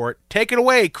word for it. Take it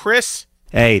away, Chris.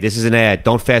 Hey, this is an ad.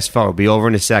 Don't fast forward. Be over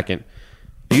in a second.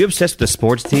 Are you obsessed with a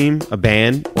sports team, a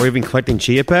band, or even collecting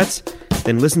Chia Pets?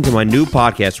 Then listen to my new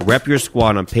podcast, Rep Your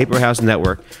Squad, on Paper House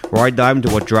Network, where I dive into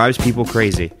what drives people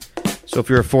crazy. So if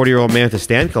you're a 40-year-old man with a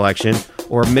stamp collection,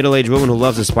 or a middle-aged woman who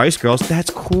loves the Spice Girls, that's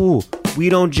cool. We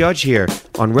don't judge here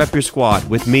on Rep Your Squad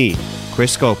with me,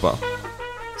 Chris Scopo.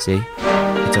 See?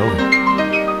 It's over.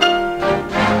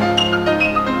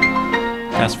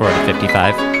 Fast forward to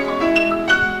 55.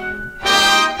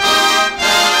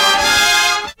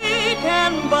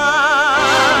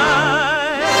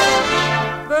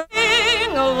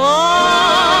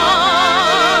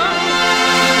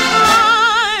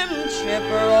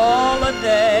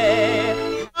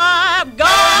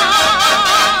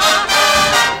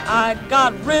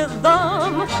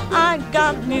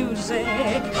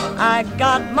 I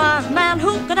got my man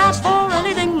who could ask for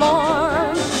anything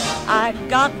more. I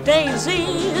got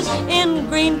daisies in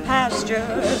green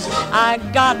pastures. I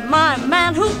got my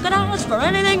man who could ask for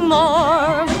anything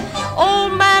more.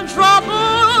 Old man Trouble,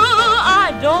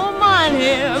 I don't mind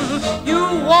him. You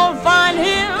won't find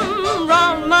him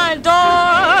round my door.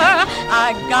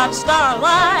 I got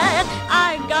starlight,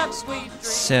 I got sweet dreams.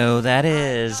 So that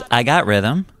is I Got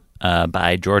Rhythm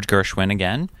by George Gershwin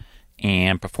again,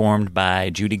 and performed by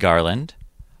Judy Garland.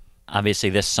 Obviously,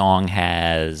 this song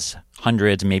has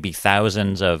hundreds, maybe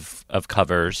thousands of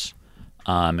covers,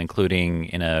 including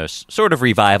in a sort of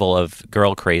revival of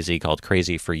Girl Crazy called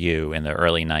Crazy for You in the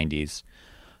early 90s.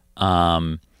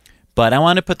 But I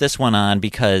want to put this one on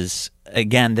because,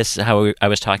 again, this is how I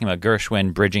was talking about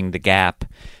Gershwin bridging the gap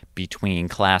between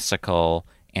classical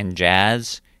and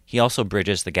jazz. He also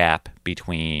bridges the gap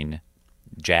between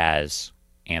jazz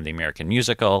and the American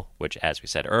musical, which, as we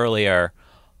said earlier,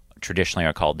 traditionally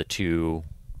are called the two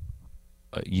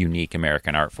unique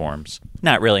American art forms.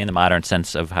 Not really in the modern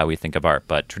sense of how we think of art,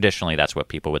 but traditionally that's what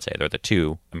people would say. They're the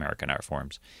two American art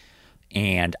forms.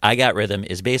 And I Got Rhythm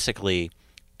is basically,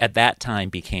 at that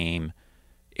time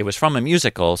it was from a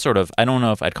musical, sort of, I don't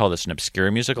know if I'd call this an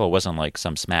obscure musical. It wasn't like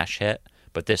some smash hit,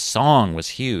 but this song was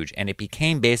huge, and it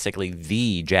became basically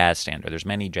the jazz standard. There's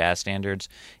many jazz standards.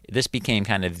 This became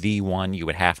kind of the one you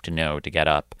would have to know to get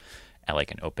up at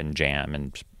like an open jam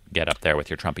and get up there with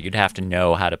your trumpet. You'd have to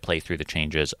know how to play through the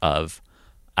changes of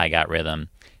I Got Rhythm.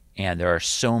 And there are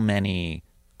so many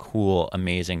cool,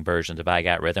 amazing versions of I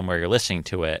Got Rhythm where you're listening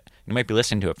to it. You might be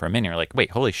listening to it for a minute. You're like,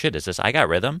 wait, holy shit, is this I Got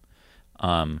Rhythm?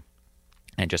 And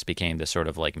it just became this sort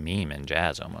of like meme in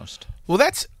jazz almost. Well,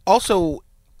 that's also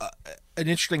an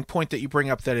interesting point that you bring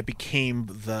up, that it became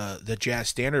the jazz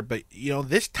standard. But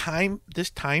this time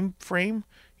frame,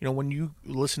 when you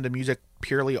listen to music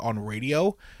purely on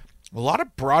radio, a lot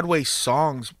of Broadway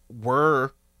songs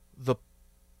were the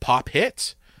pop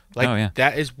hits. Like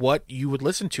that is what you would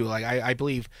listen to. Like I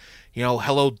believe,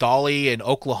 Hello Dolly and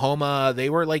Oklahoma, they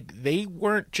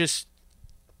weren't just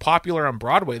popular on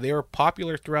Broadway. They were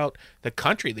popular throughout the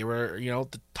country. They were,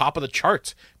 the top of the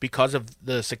charts because of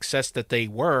the success that they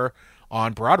were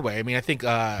on Broadway. I mean, I think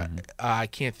I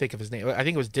can't think of his name. I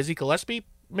think it was Dizzy Gillespie,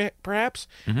 perhaps.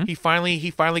 Mm-hmm. He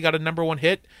finally got a number one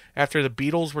hit after the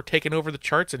Beatles were taking over the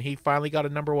charts, and he finally got a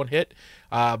number one hit.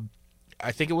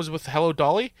 I think it was with Hello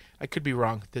Dolly. I could be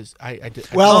wrong. No,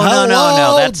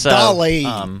 that's Dolly.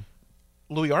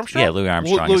 Louis Armstrong? Yeah, Louis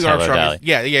Armstrong. Louis Armstrong. Dolly.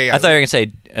 Yeah. I thought you were going to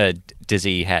say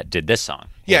Dizzy did this song.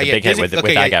 Yeah. Big hit with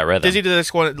I Got Rhythm. Dizzy did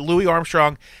this one. Louis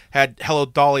Armstrong had Hello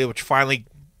Dolly, which finally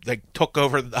took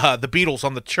over the Beatles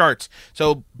on the charts.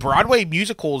 So Broadway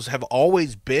musicals have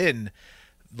always been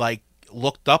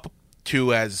looked up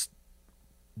to as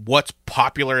what's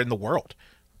popular in the world.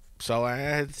 So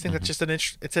I think that's just an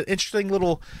interesting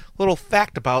little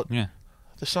fact about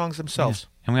the songs themselves.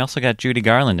 Yeah. And we also got Judy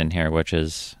Garland in here, which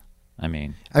is, I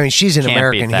mean, she's an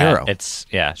American hero.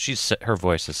 Her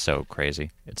voice is so crazy.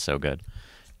 It's so good,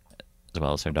 as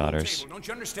well as her daughters. Don't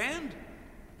you understand?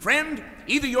 Friend,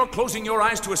 either you're closing your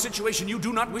eyes to a situation you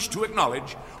do not wish to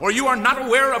acknowledge, or you are not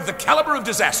aware of the caliber of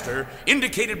disaster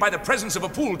indicated by the presence of a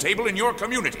pool table in your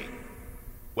community.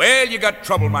 Well, you got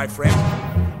trouble, my friend.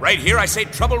 Right here, I say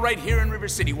trouble right here in River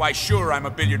City. Why, sure, I'm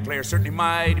a billiard player, certainly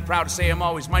mighty proud to say I'm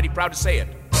always mighty proud to say it.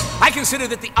 I consider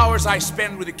that the hours I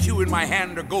spend with a cue in my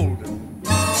hand are golden.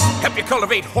 Help you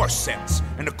cultivate horse sense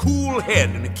and a cool head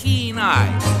and a keen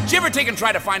eye. Did you ever take and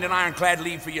try to find an ironclad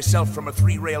lead for yourself from a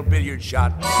 3-rail billiard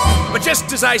shot? But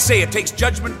just as I say it takes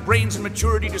judgment, brains, and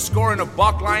maturity to score in a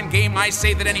balk-line game, I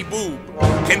say that any boob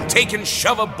can take and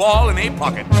shove a ball in a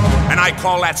pocket. And I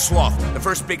call that sloth the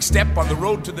first big step on the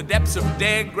road to the depths of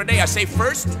degradé. I say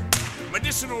first,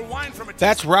 medicinal wine from a...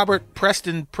 That's Robert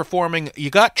Preston performing You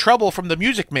Got Trouble from The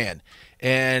Music Man.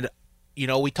 And... you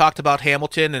know, we talked about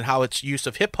Hamilton and how it's use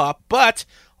of hip-hop, but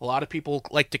a lot of people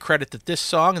like to credit that this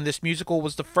song and this musical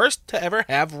was the first to ever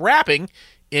have rapping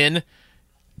in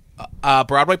a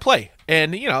Broadway play.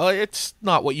 And, you know, it's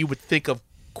not what you would think of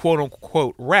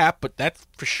quote-unquote rap, but that's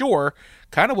for sure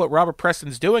kind of what Robert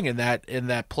Preston's doing in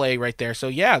that play right there. So,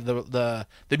 yeah, the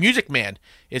Music Man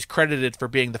is credited for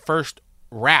being the first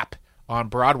rap on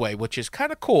Broadway, which is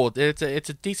kind of cool. It's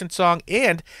a decent song,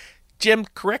 and... Jim,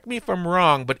 correct me if I'm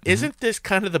wrong, but isn't this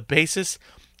kind of the basis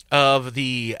of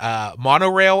the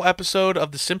monorail episode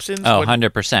of The Simpsons? Oh,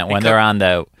 100%. When they're on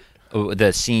the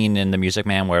scene in The Music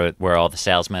Man where all the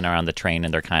salesmen are on the train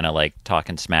and they're kind of like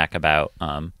talking smack about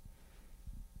The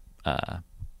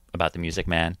Music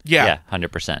Man. Yeah.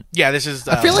 100%. Yeah, this is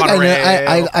I feel like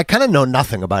I kind of know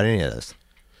nothing about any of this.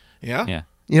 Yeah? Yeah.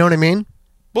 You know what I mean?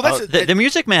 Well, that's the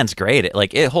Music Man's great.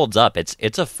 It holds up.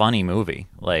 It's a funny movie.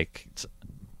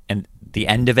 And the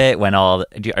end of it, when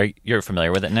you're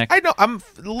familiar with it, Nick? I know, I'm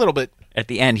a little bit. At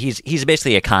the end, he's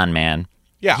basically a con man.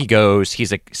 Yeah. He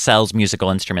sells musical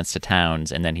instruments to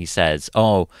towns, and then he says,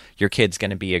 "Oh, your kid's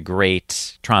going to be a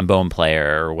great trombone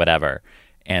player or whatever."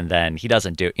 And then he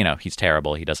doesn't do. You know, he's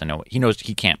terrible. He doesn't know. He knows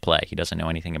he can't play. He doesn't know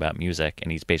anything about music,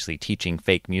 and he's basically teaching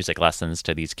fake music lessons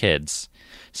to these kids,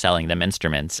 selling them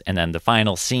instruments. And then the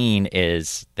final scene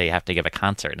is they have to give a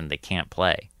concert and they can't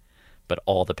play, but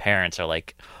all the parents are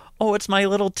like, "Oh, it's my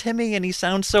little Timmy, and he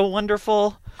sounds so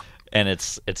wonderful," and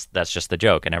that's just the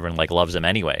joke, and everyone loves him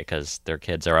anyway because their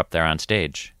kids are up there on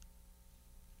stage.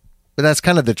 But that's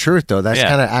kind of the truth, though. That's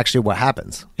kind of actually what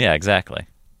happens. Yeah, exactly.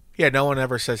 Yeah, no one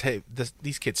ever says, "Hey,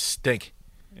 these kids stink."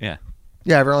 Yeah.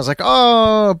 Yeah, everyone's like,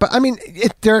 "Oh," but I mean,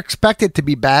 they're expected to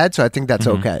be bad, so I think that's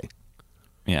okay.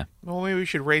 Yeah. Well, maybe we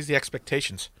should raise the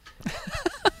expectations.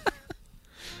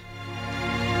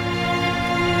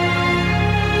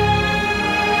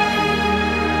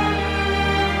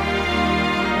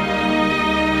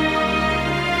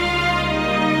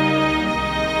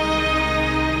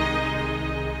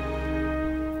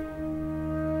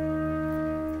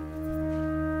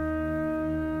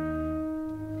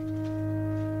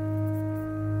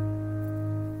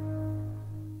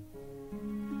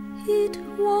 It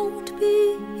won't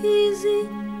be easy.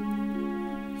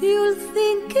 You'll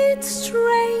think it's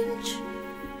strange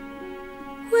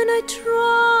when I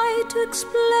try to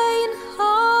explain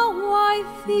how I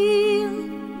feel,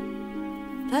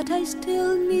 that I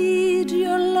still need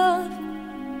your love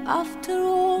after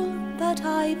all that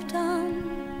I've done.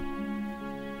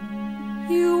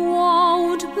 You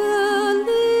won't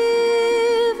believe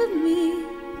me.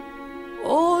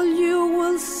 All you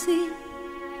will see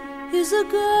is a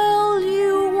girl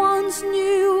you once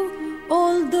knew,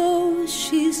 although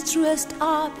she's dressed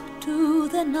up to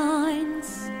the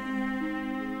nines.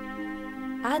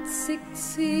 At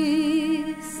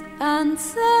 6s and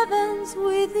 7s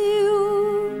with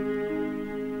you.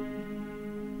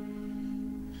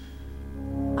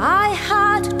 I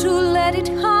had to let it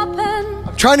happen.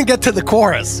 I'm trying to get to the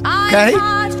chorus, okay?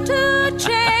 I had to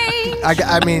change.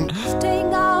 I mean,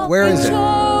 where is it?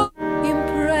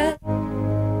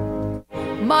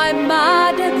 My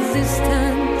mad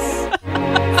existence.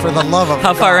 For the love of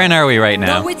How far in are we right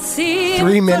now?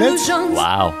 3 minutes?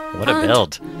 Wow, what a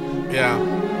build. Yeah.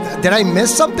 Did I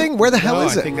miss something? Where the hell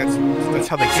is I it? think that's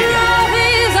how they get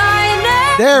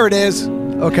you. There it is.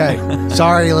 Okay.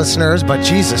 Sorry, listeners, but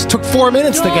Jesus, took 4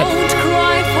 minutes to get. Don't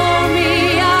cry for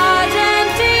me,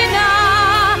 Argentina.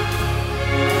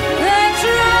 The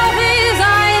truth is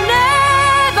I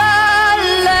never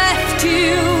left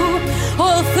you.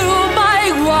 All through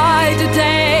my wide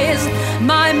days,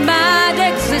 my mad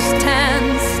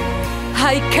existence,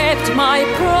 I kept my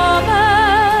promise.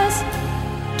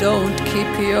 Don't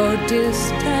keep your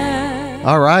distance.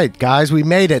 All right, guys, we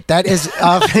made it. That is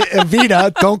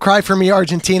Evita, Don't Cry for Me,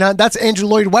 Argentina. That's Andrew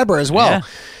Lloyd Webber as well.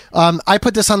 Yeah. I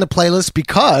put this on the playlist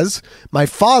because my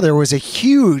father was a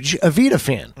huge Evita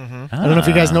fan. I don't know if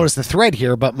you guys noticed the thread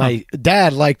here, but my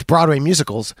dad liked Broadway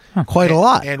musicals quite a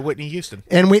lot. And Whitney Houston.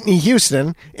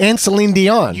 And Celine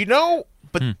Dion. You know,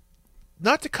 but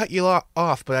not to cut you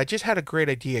off, but I just had a great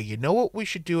idea. You know what we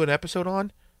should do an episode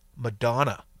on?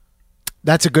 Madonna.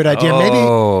 That's a good idea.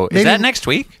 Oh, maybe is that next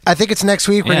week? I think it's next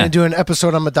week. We're Yeah. going to do an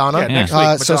episode on Madonna. Yeah, next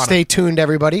week, So Madonna. stay tuned,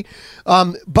 everybody.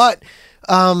 But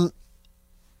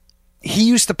he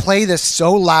used to play this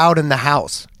so loud in the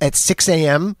house at 6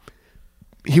 a.m.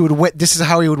 He would. This is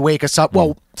how he would wake us up.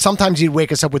 Well, sometimes he'd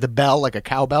wake us up with a bell, like a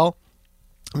cowbell.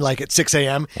 Like at 6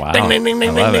 a.m. Wow. Ding, ding, ding, ding,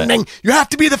 I ding, love ding, it. ding. You have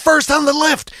to be the first on the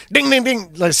lift. Ding, ding,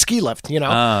 ding. Like a ski lift, you know?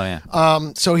 Oh,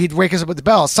 yeah. So he'd wake us up with the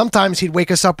bell. Sometimes he'd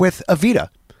wake us up with Evita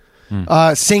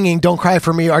singing Don't Cry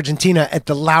For Me, Argentina at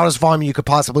the loudest volume you could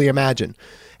possibly imagine.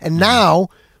 And now,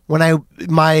 when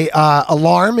my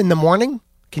alarm in the morning,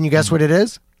 can you guess what it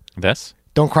is? This?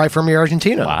 Don't Cry For Me,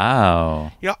 Argentina.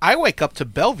 Wow. You know, I wake up to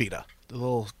Belvita, the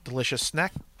little delicious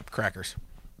snack crackers.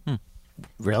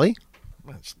 Really?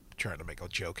 I'm just trying to make a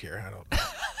joke here. I don't know.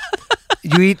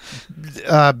 You eat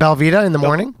Belvita in the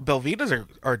morning? Belvitas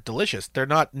are delicious. They're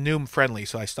not Noom friendly,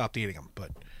 so I stopped eating them. But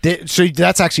So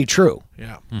that's actually true.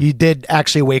 yeah, You did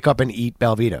actually wake up and eat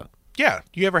Belvita. yeah.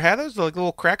 You ever had those? They're like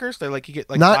little crackers. They're like you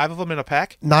get like Not- 5 of them in a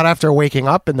pack. Not after waking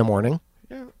up in the morning.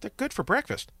 Yeah, they're good for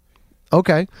breakfast.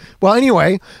 Okay. Well,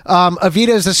 anyway, Evita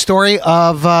is a story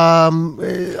of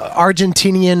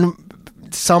Argentinian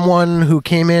someone who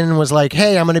came in and was like,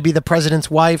 "Hey, I'm going to be the president's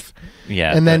wife,"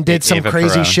 Yeah. and then the- did some Eva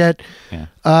crazy Perón. shit. Yeah.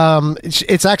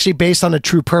 It's actually based on a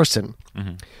true person.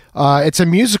 It's a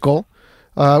musical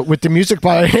with the music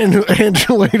by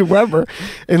Andrew Lloyd Webber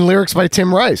and lyrics by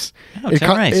Tim Rice. Oh, Tim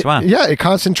Rice, wow. Yeah, it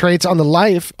concentrates on the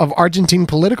life of Argentine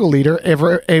political leader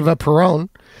Eva Perón,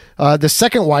 the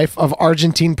second wife of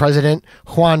Argentine President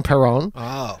Juan Perón.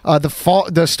 Oh.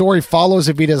 The story follows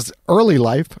Evita's early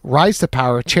life, rise to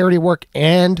power, charity work,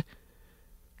 and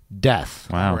death.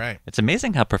 Wow. All right. It's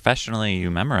amazing how professionally you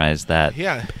memorize that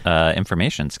Yeah.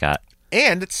 information, Scott.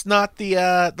 And it's not the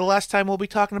last time we'll be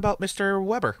talking about Mr.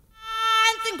 Weber.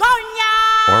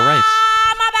 Or Rice.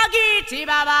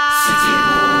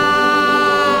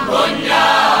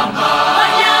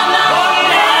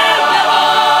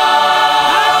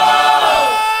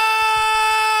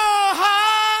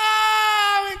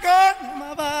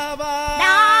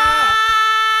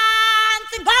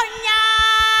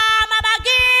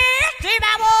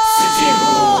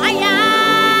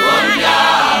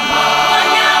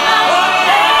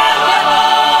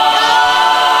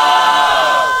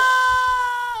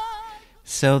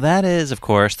 So that is, of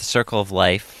course, The Circle of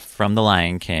Life from The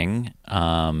Lion King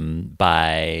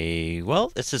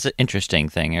well, this is an interesting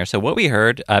thing here. So what we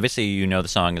heard, obviously you know the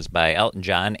song is by Elton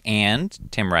John and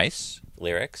Tim Rice,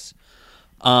 lyrics.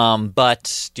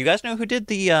 But do you guys know who did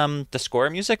the score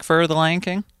music for The Lion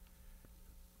King?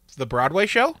 The Broadway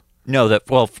show No,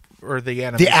 or the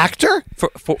animation? The actor?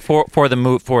 for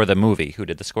the movie, who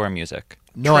did the score music?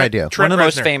 No idea. Trent One of the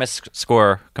most Reznor. famous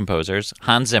score composers,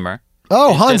 Hans Zimmer.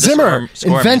 Oh, Did Hans the Zimmer,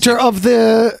 score inventor music. of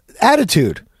the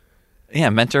Attitude. Yeah,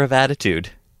 inventor of attitude.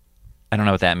 I don't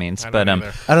know what that means, but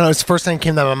either. I don't know. It's the first thing that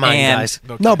came to my mind, And- guys.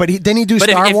 Okay. No, but didn't he do But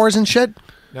Star if- Wars and shit?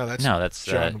 No, that's no, that's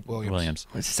John Williams.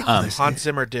 What's Hans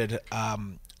Zimmer did.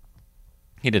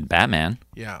 He did Batman.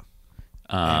 Yeah.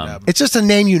 It's just a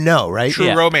name you know, right? True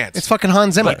Yeah. Romance. It's fucking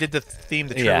Hans Zimmer. He did the theme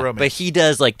to True Yeah, Romance. but he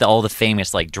does like all the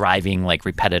famous like driving, like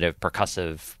repetitive,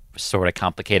 percussive, sort of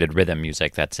complicated rhythm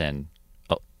music that's in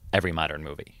every modern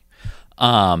movie.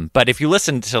 But if you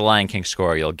listen to the Lion King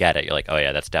score, you'll get it. You're like, oh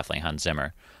yeah, that's definitely Hans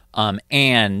Zimmer.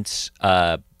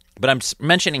 But I'm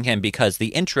mentioning him because the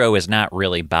intro is not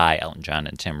really by Elton John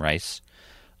and Tim Rice.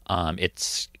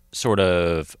 It's sort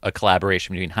of a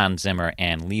collaboration between Hans Zimmer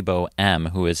and Lebo M,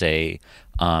 who is a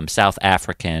South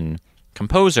African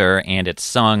composer, and it's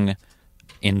sung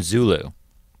in Zulu.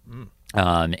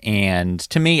 And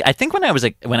to me, I think when I was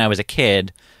a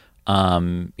kid,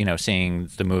 seeing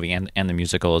the movie and the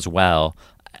musical as well,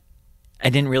 I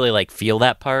didn't really like feel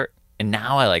that part. And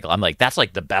now I'm like that's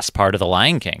like the best part of The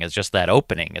Lion King. It's just that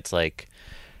opening. It's like,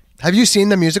 Have you seen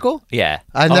the musical? yeah,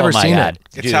 I've never oh my seen God. it.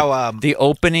 It's Dude, how, the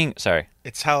opening. Sorry.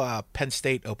 It's how Penn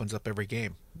State opens up every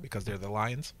game because they're the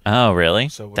Lions. Oh, really?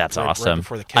 So we're That's right awesome.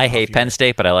 before the I kickoff, hate you Penn get-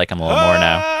 State, but I like them a little more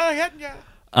now. Yeah.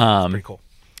 It's pretty cool.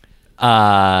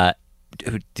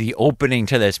 Dude, the opening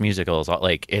to this musical is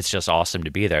like it's just awesome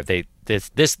to be there.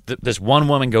 This one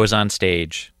woman goes on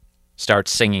stage,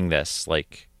 starts singing this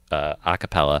like a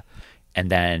cappella, and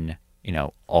then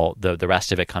all the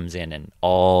rest of it comes in, and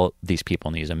all these people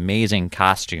in these amazing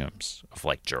costumes of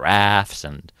like giraffes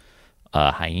and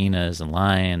hyenas and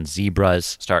lions,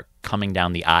 zebras start coming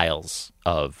down the aisles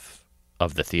of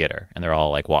the theater, and they're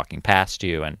all like walking past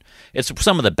you, and it's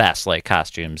some of the best like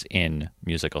costumes in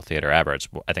musical theater ever.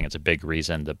 I think it's a big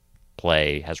reason the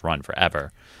play has run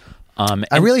forever.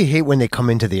 I really hate when they come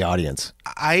into the audience.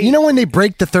 You know when they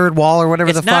break the third wall or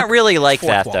whatever the fuck? It's not really like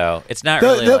that, though. It's not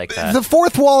really like that. The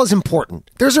fourth wall is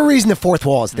important. There's a reason the fourth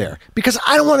wall is there. Because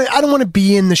I don't want to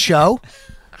be in the show.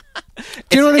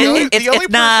 Do you know what I mean?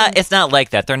 It's not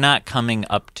like that. They're not coming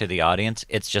up to the audience.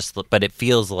 It's just, but it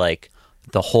feels like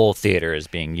the whole theater is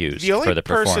being used for the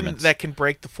performance. The only person that can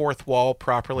break the fourth wall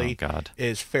properly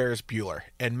is Ferris Bueller.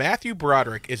 And Matthew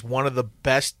Broderick is one of the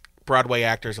best Broadway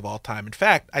actors of all time. In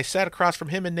fact, I sat across from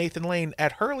him and Nathan Lane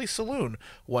at Hurley Saloon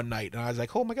one night, and I was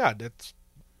like, oh my God, that's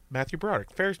Matthew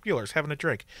Broderick. Ferris Bueller's having a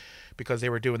drink, because they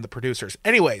were doing the producers.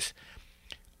 Anyways,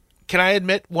 can I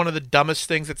admit one of the dumbest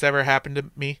things that's ever happened to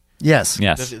me? Yes.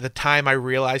 The time I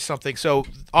realized something. So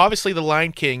obviously The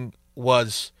Lion King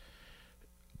was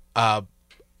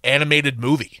animated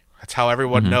movie. That's how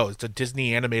everyone knows. It's a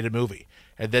Disney animated movie.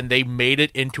 And then they made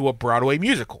it into a Broadway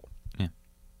musical. Yeah.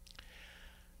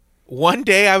 One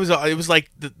day it was like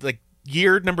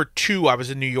year number 2, I was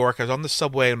in New York. I was on the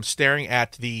subway. I'm staring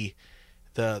at the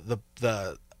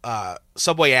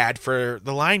subway ad for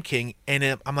The Lion King, and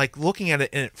I'm like looking at it,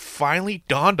 and it finally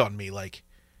dawned on me, like,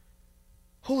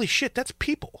 holy shit, that's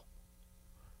people.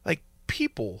 Like,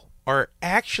 people are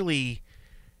actually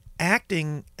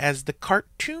acting as the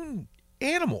cartoon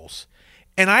animals.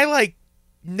 And I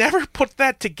never put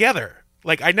that together.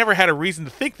 Like, I never had a reason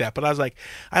to think that, but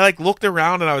I looked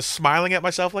around and I was smiling at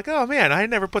myself like, oh man, I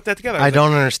never put that together. I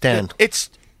don't understand.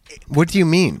 What do you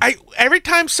mean? Every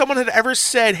time someone had ever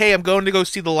said, hey, I'm going to go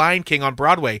see The Lion King on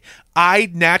Broadway,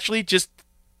 I naturally just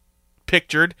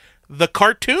pictured the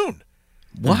cartoon.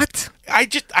 What? I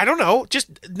don't know.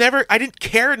 Just never. I didn't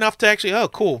care enough to actually. Oh,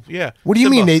 cool. Yeah. What do you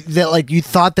mean? That you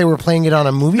thought they were playing it on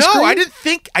a movie screen? No, I didn't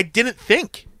think. I didn't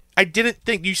think.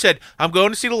 You said, I'm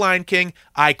going to see The Lion King.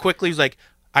 I quickly was like,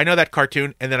 I know that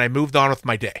cartoon, and then I moved on with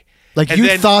my day.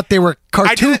 You thought they were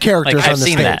cartoon characters on the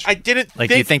stage. That. I didn't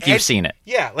think. You think you've seen it.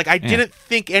 Yeah. I didn't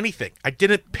think anything. I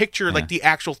didn't picture the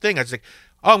actual thing. I was like,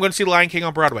 oh, I'm going to see The Lion King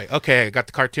on Broadway. Okay, I got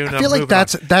the cartoon. I feel like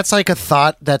that's like a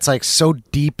thought that's so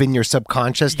deep in your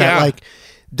subconscious that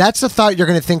that's the thought you're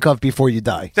going to think of before you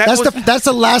die. That's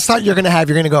the last thought you're going to have.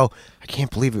 You're going to go, I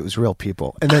can't believe it was real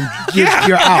people, and then you're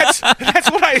out. That's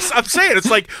what I'm saying.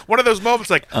 It's like one of those moments,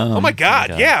 like, oh my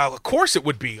God, yeah, of course it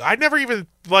would be. I never even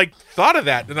thought of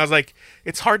that, and I was like,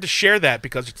 it's hard to share that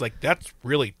because it's like that's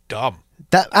really dumb.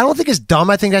 That I don't think it's dumb.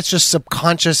 I think that's just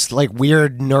subconscious,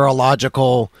 weird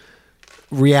neurological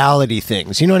reality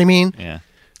things. You know what I mean? Yeah.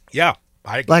 Yeah.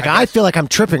 I feel like I'm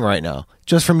tripping right now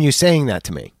just from you saying that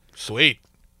to me. Sweet.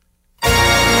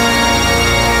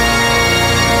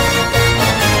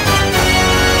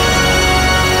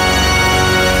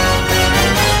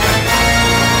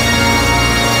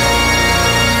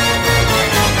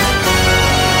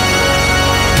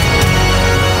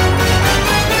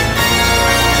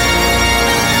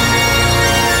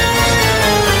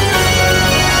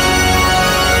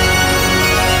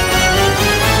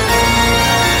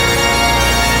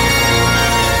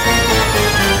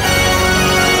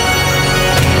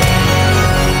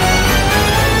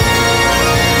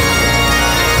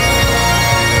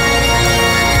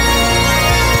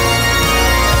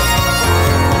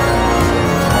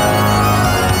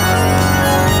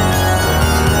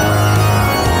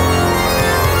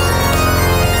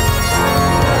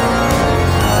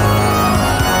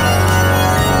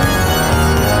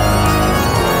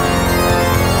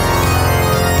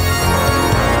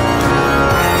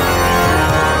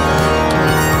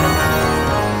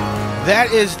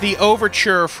 That is the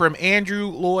overture from Andrew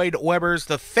Lloyd Webber's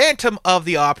The Phantom of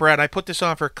the Opera, and I put this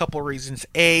on for a couple of reasons.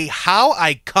 A, how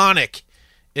iconic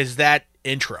is that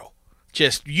intro?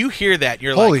 Just, you hear that,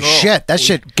 you're holy like, oh, shit, that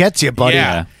shit gets you, buddy.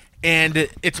 Yeah. And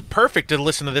it's perfect to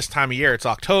listen to this time of year. It's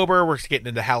October, we're getting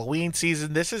into Halloween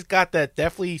season. This has got that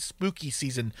definitely spooky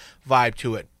season vibe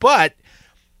to it. But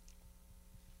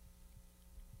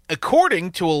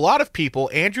according to a lot of people,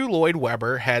 Andrew Lloyd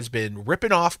Webber has been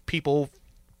ripping off people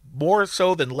more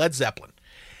so than Led Zeppelin.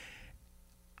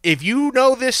 If you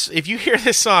know this, if you hear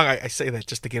this song, I say that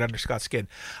just to get under Scott's skin.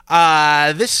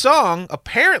 This song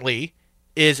apparently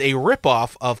is a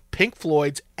ripoff of Pink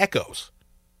Floyd's Echoes,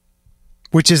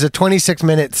 which is a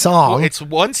 26-minute song. Well, it's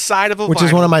one side of a which vinyl.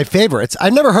 Is one of my favorites.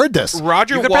 I've never heard this. You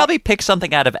could probably pick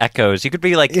something out of Echoes. You could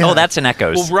be like, oh, that's an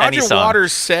Echoes. Well, Roger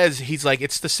Waters says, he's like,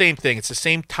 it's the same thing. It's the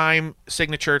same time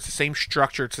signature. It's the same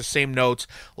structure. It's the same notes.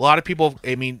 A lot of people,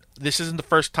 I mean, this isn't the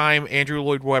first time Andrew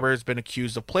Lloyd Webber has been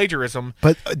accused of plagiarism.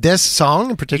 But this song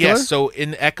in particular? Yes, so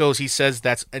in Echoes, he says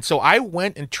that's... And so I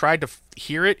went and tried to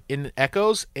hear it in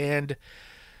Echoes, and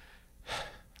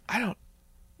I don't...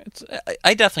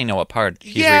 I definitely know what part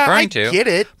he's referring to. I get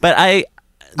it. But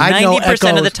I know 90% of the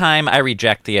Echoes- time, I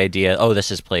reject the idea, oh,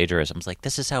 this is plagiarism. It's like,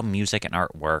 this is how music and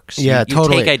art works. Yeah, you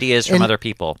totally. take ideas from And other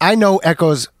people. I know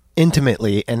Echoes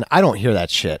intimately, and I don't hear that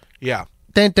shit. Yeah.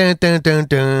 Dun, dun, dun, dun,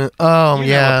 dun. Oh, You know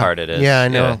yeah. what part it is. Yeah, I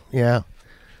know. Yeah.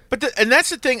 But and that's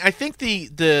the thing. I think the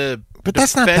But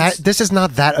that's not that. This is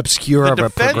not that obscure of a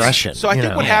progression. So I you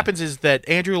think know? what happens is that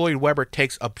Andrew Lloyd Webber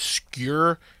takes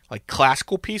obscure like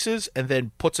classical pieces and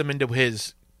then puts them into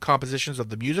his compositions of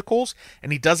the musicals,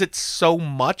 and he does it so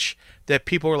much that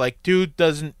people are like, dude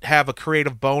doesn't have a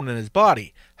creative bone in his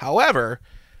body. However,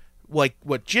 like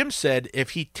what Jim said,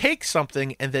 if he takes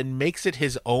something and then makes it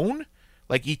his own,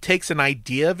 like he takes an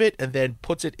idea of it and then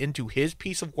puts it into his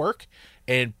piece of work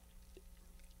and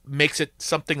makes it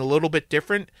something a little bit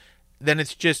different, then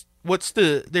it's just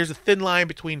there's a thin line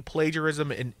between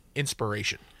plagiarism and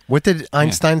inspiration. What did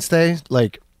Einstein say?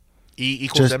 Like E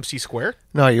equals MC squared?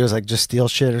 No, he was like, just steal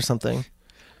shit or something.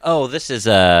 Oh, this is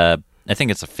I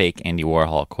think it's a fake Andy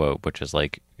Warhol quote, which is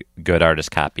like, good artists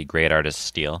copy, great artists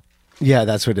steal. Yeah,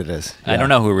 that's what it is. I don't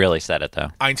know who really said it, though.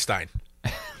 Einstein.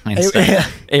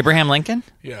 Abraham Lincoln?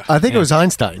 Yeah. I think it was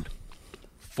Einstein.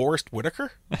 Forrest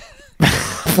Whitaker?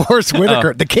 Forrest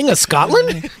Whitaker, the King of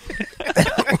Scotland?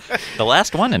 The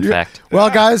last one, in fact.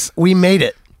 Well, guys, we made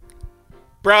it.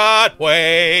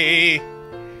 Broadway.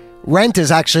 Rent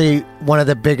is actually one of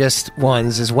the biggest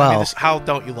ones as well. I mean, how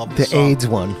don't you love this the song? AIDS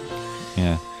one.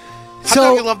 Yeah. How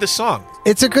don't you love this song?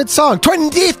 It's a good song.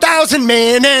 20,000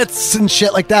 minutes and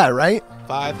shit like that, right?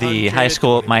 My high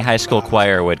school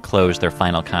choir would close their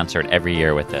final concert every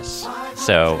year with this.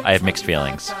 So I have mixed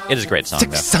feelings. It is a great song,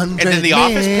 though. 600 And then The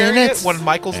Office parodied it, minutes. one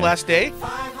Michael's last day.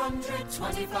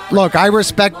 Look, I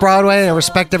respect Broadway and I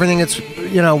respect everything it's,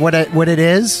 you know, what it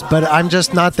is, but I'm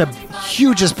just not the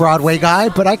hugest Broadway guy,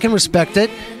 but I can respect it,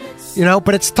 you know,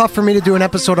 but it's tough for me to do an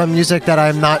episode on music that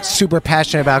I'm not super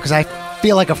passionate about because I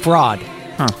feel like a fraud.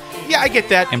 Yeah, I get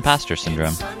that. Imposter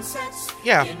syndrome.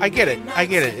 Yeah, I get it.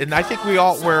 And I think we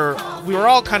were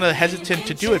all kind of hesitant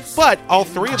to do it, but all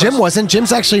three of us. Jim wasn't.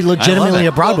 Jim's actually legitimately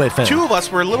a Broadway fan. Two of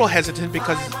us were a little hesitant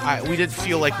because we didn't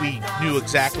feel like we knew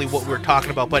exactly what we were talking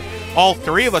about, but all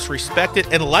three of us respect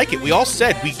it and like it. We all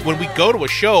said when we go to a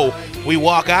show, we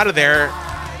walk out of there,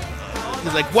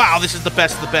 it's like, wow, this is the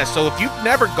best of the best. So if you've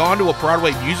never gone to a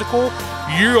Broadway musical,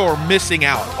 you're missing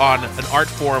out on an art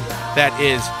form that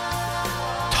is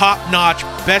top-notch,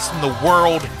 best in the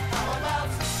world.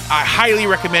 I highly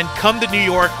recommend come to New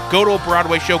York, go to a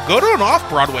Broadway show, go to an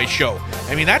off-Broadway show.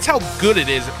 I mean, that's how good it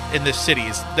is in this city.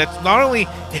 That's not only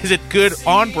is it good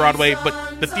on Broadway,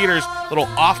 but the theaters little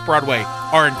off-Broadway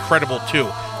are incredible too.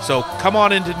 So come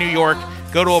on into New York,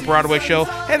 go to a Broadway show,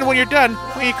 and when you're done,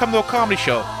 when you come to a comedy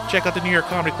show, check out the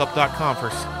NewYorkComedyClub.com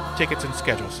for tickets and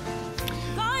schedules.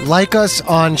 Like us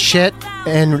on shit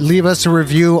and leave us a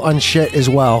review on shit as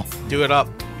well. Do it up.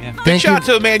 Yeah. Big Thank shout you. out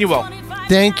to Emmanuel.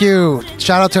 Thank you.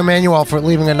 Shout out to Emmanuel for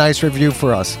leaving a nice review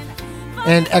for us.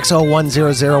 And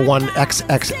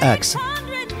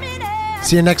XO1001XXX.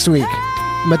 See you next week.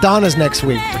 Madonna's next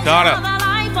week. Madonna.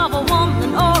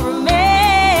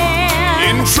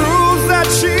 In truths that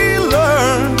she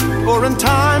learned, or in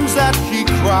times that he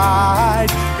cried,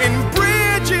 in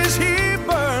bridges he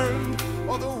burned,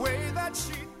 or the way that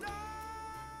she died.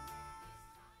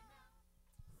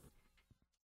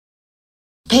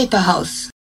 Paper House.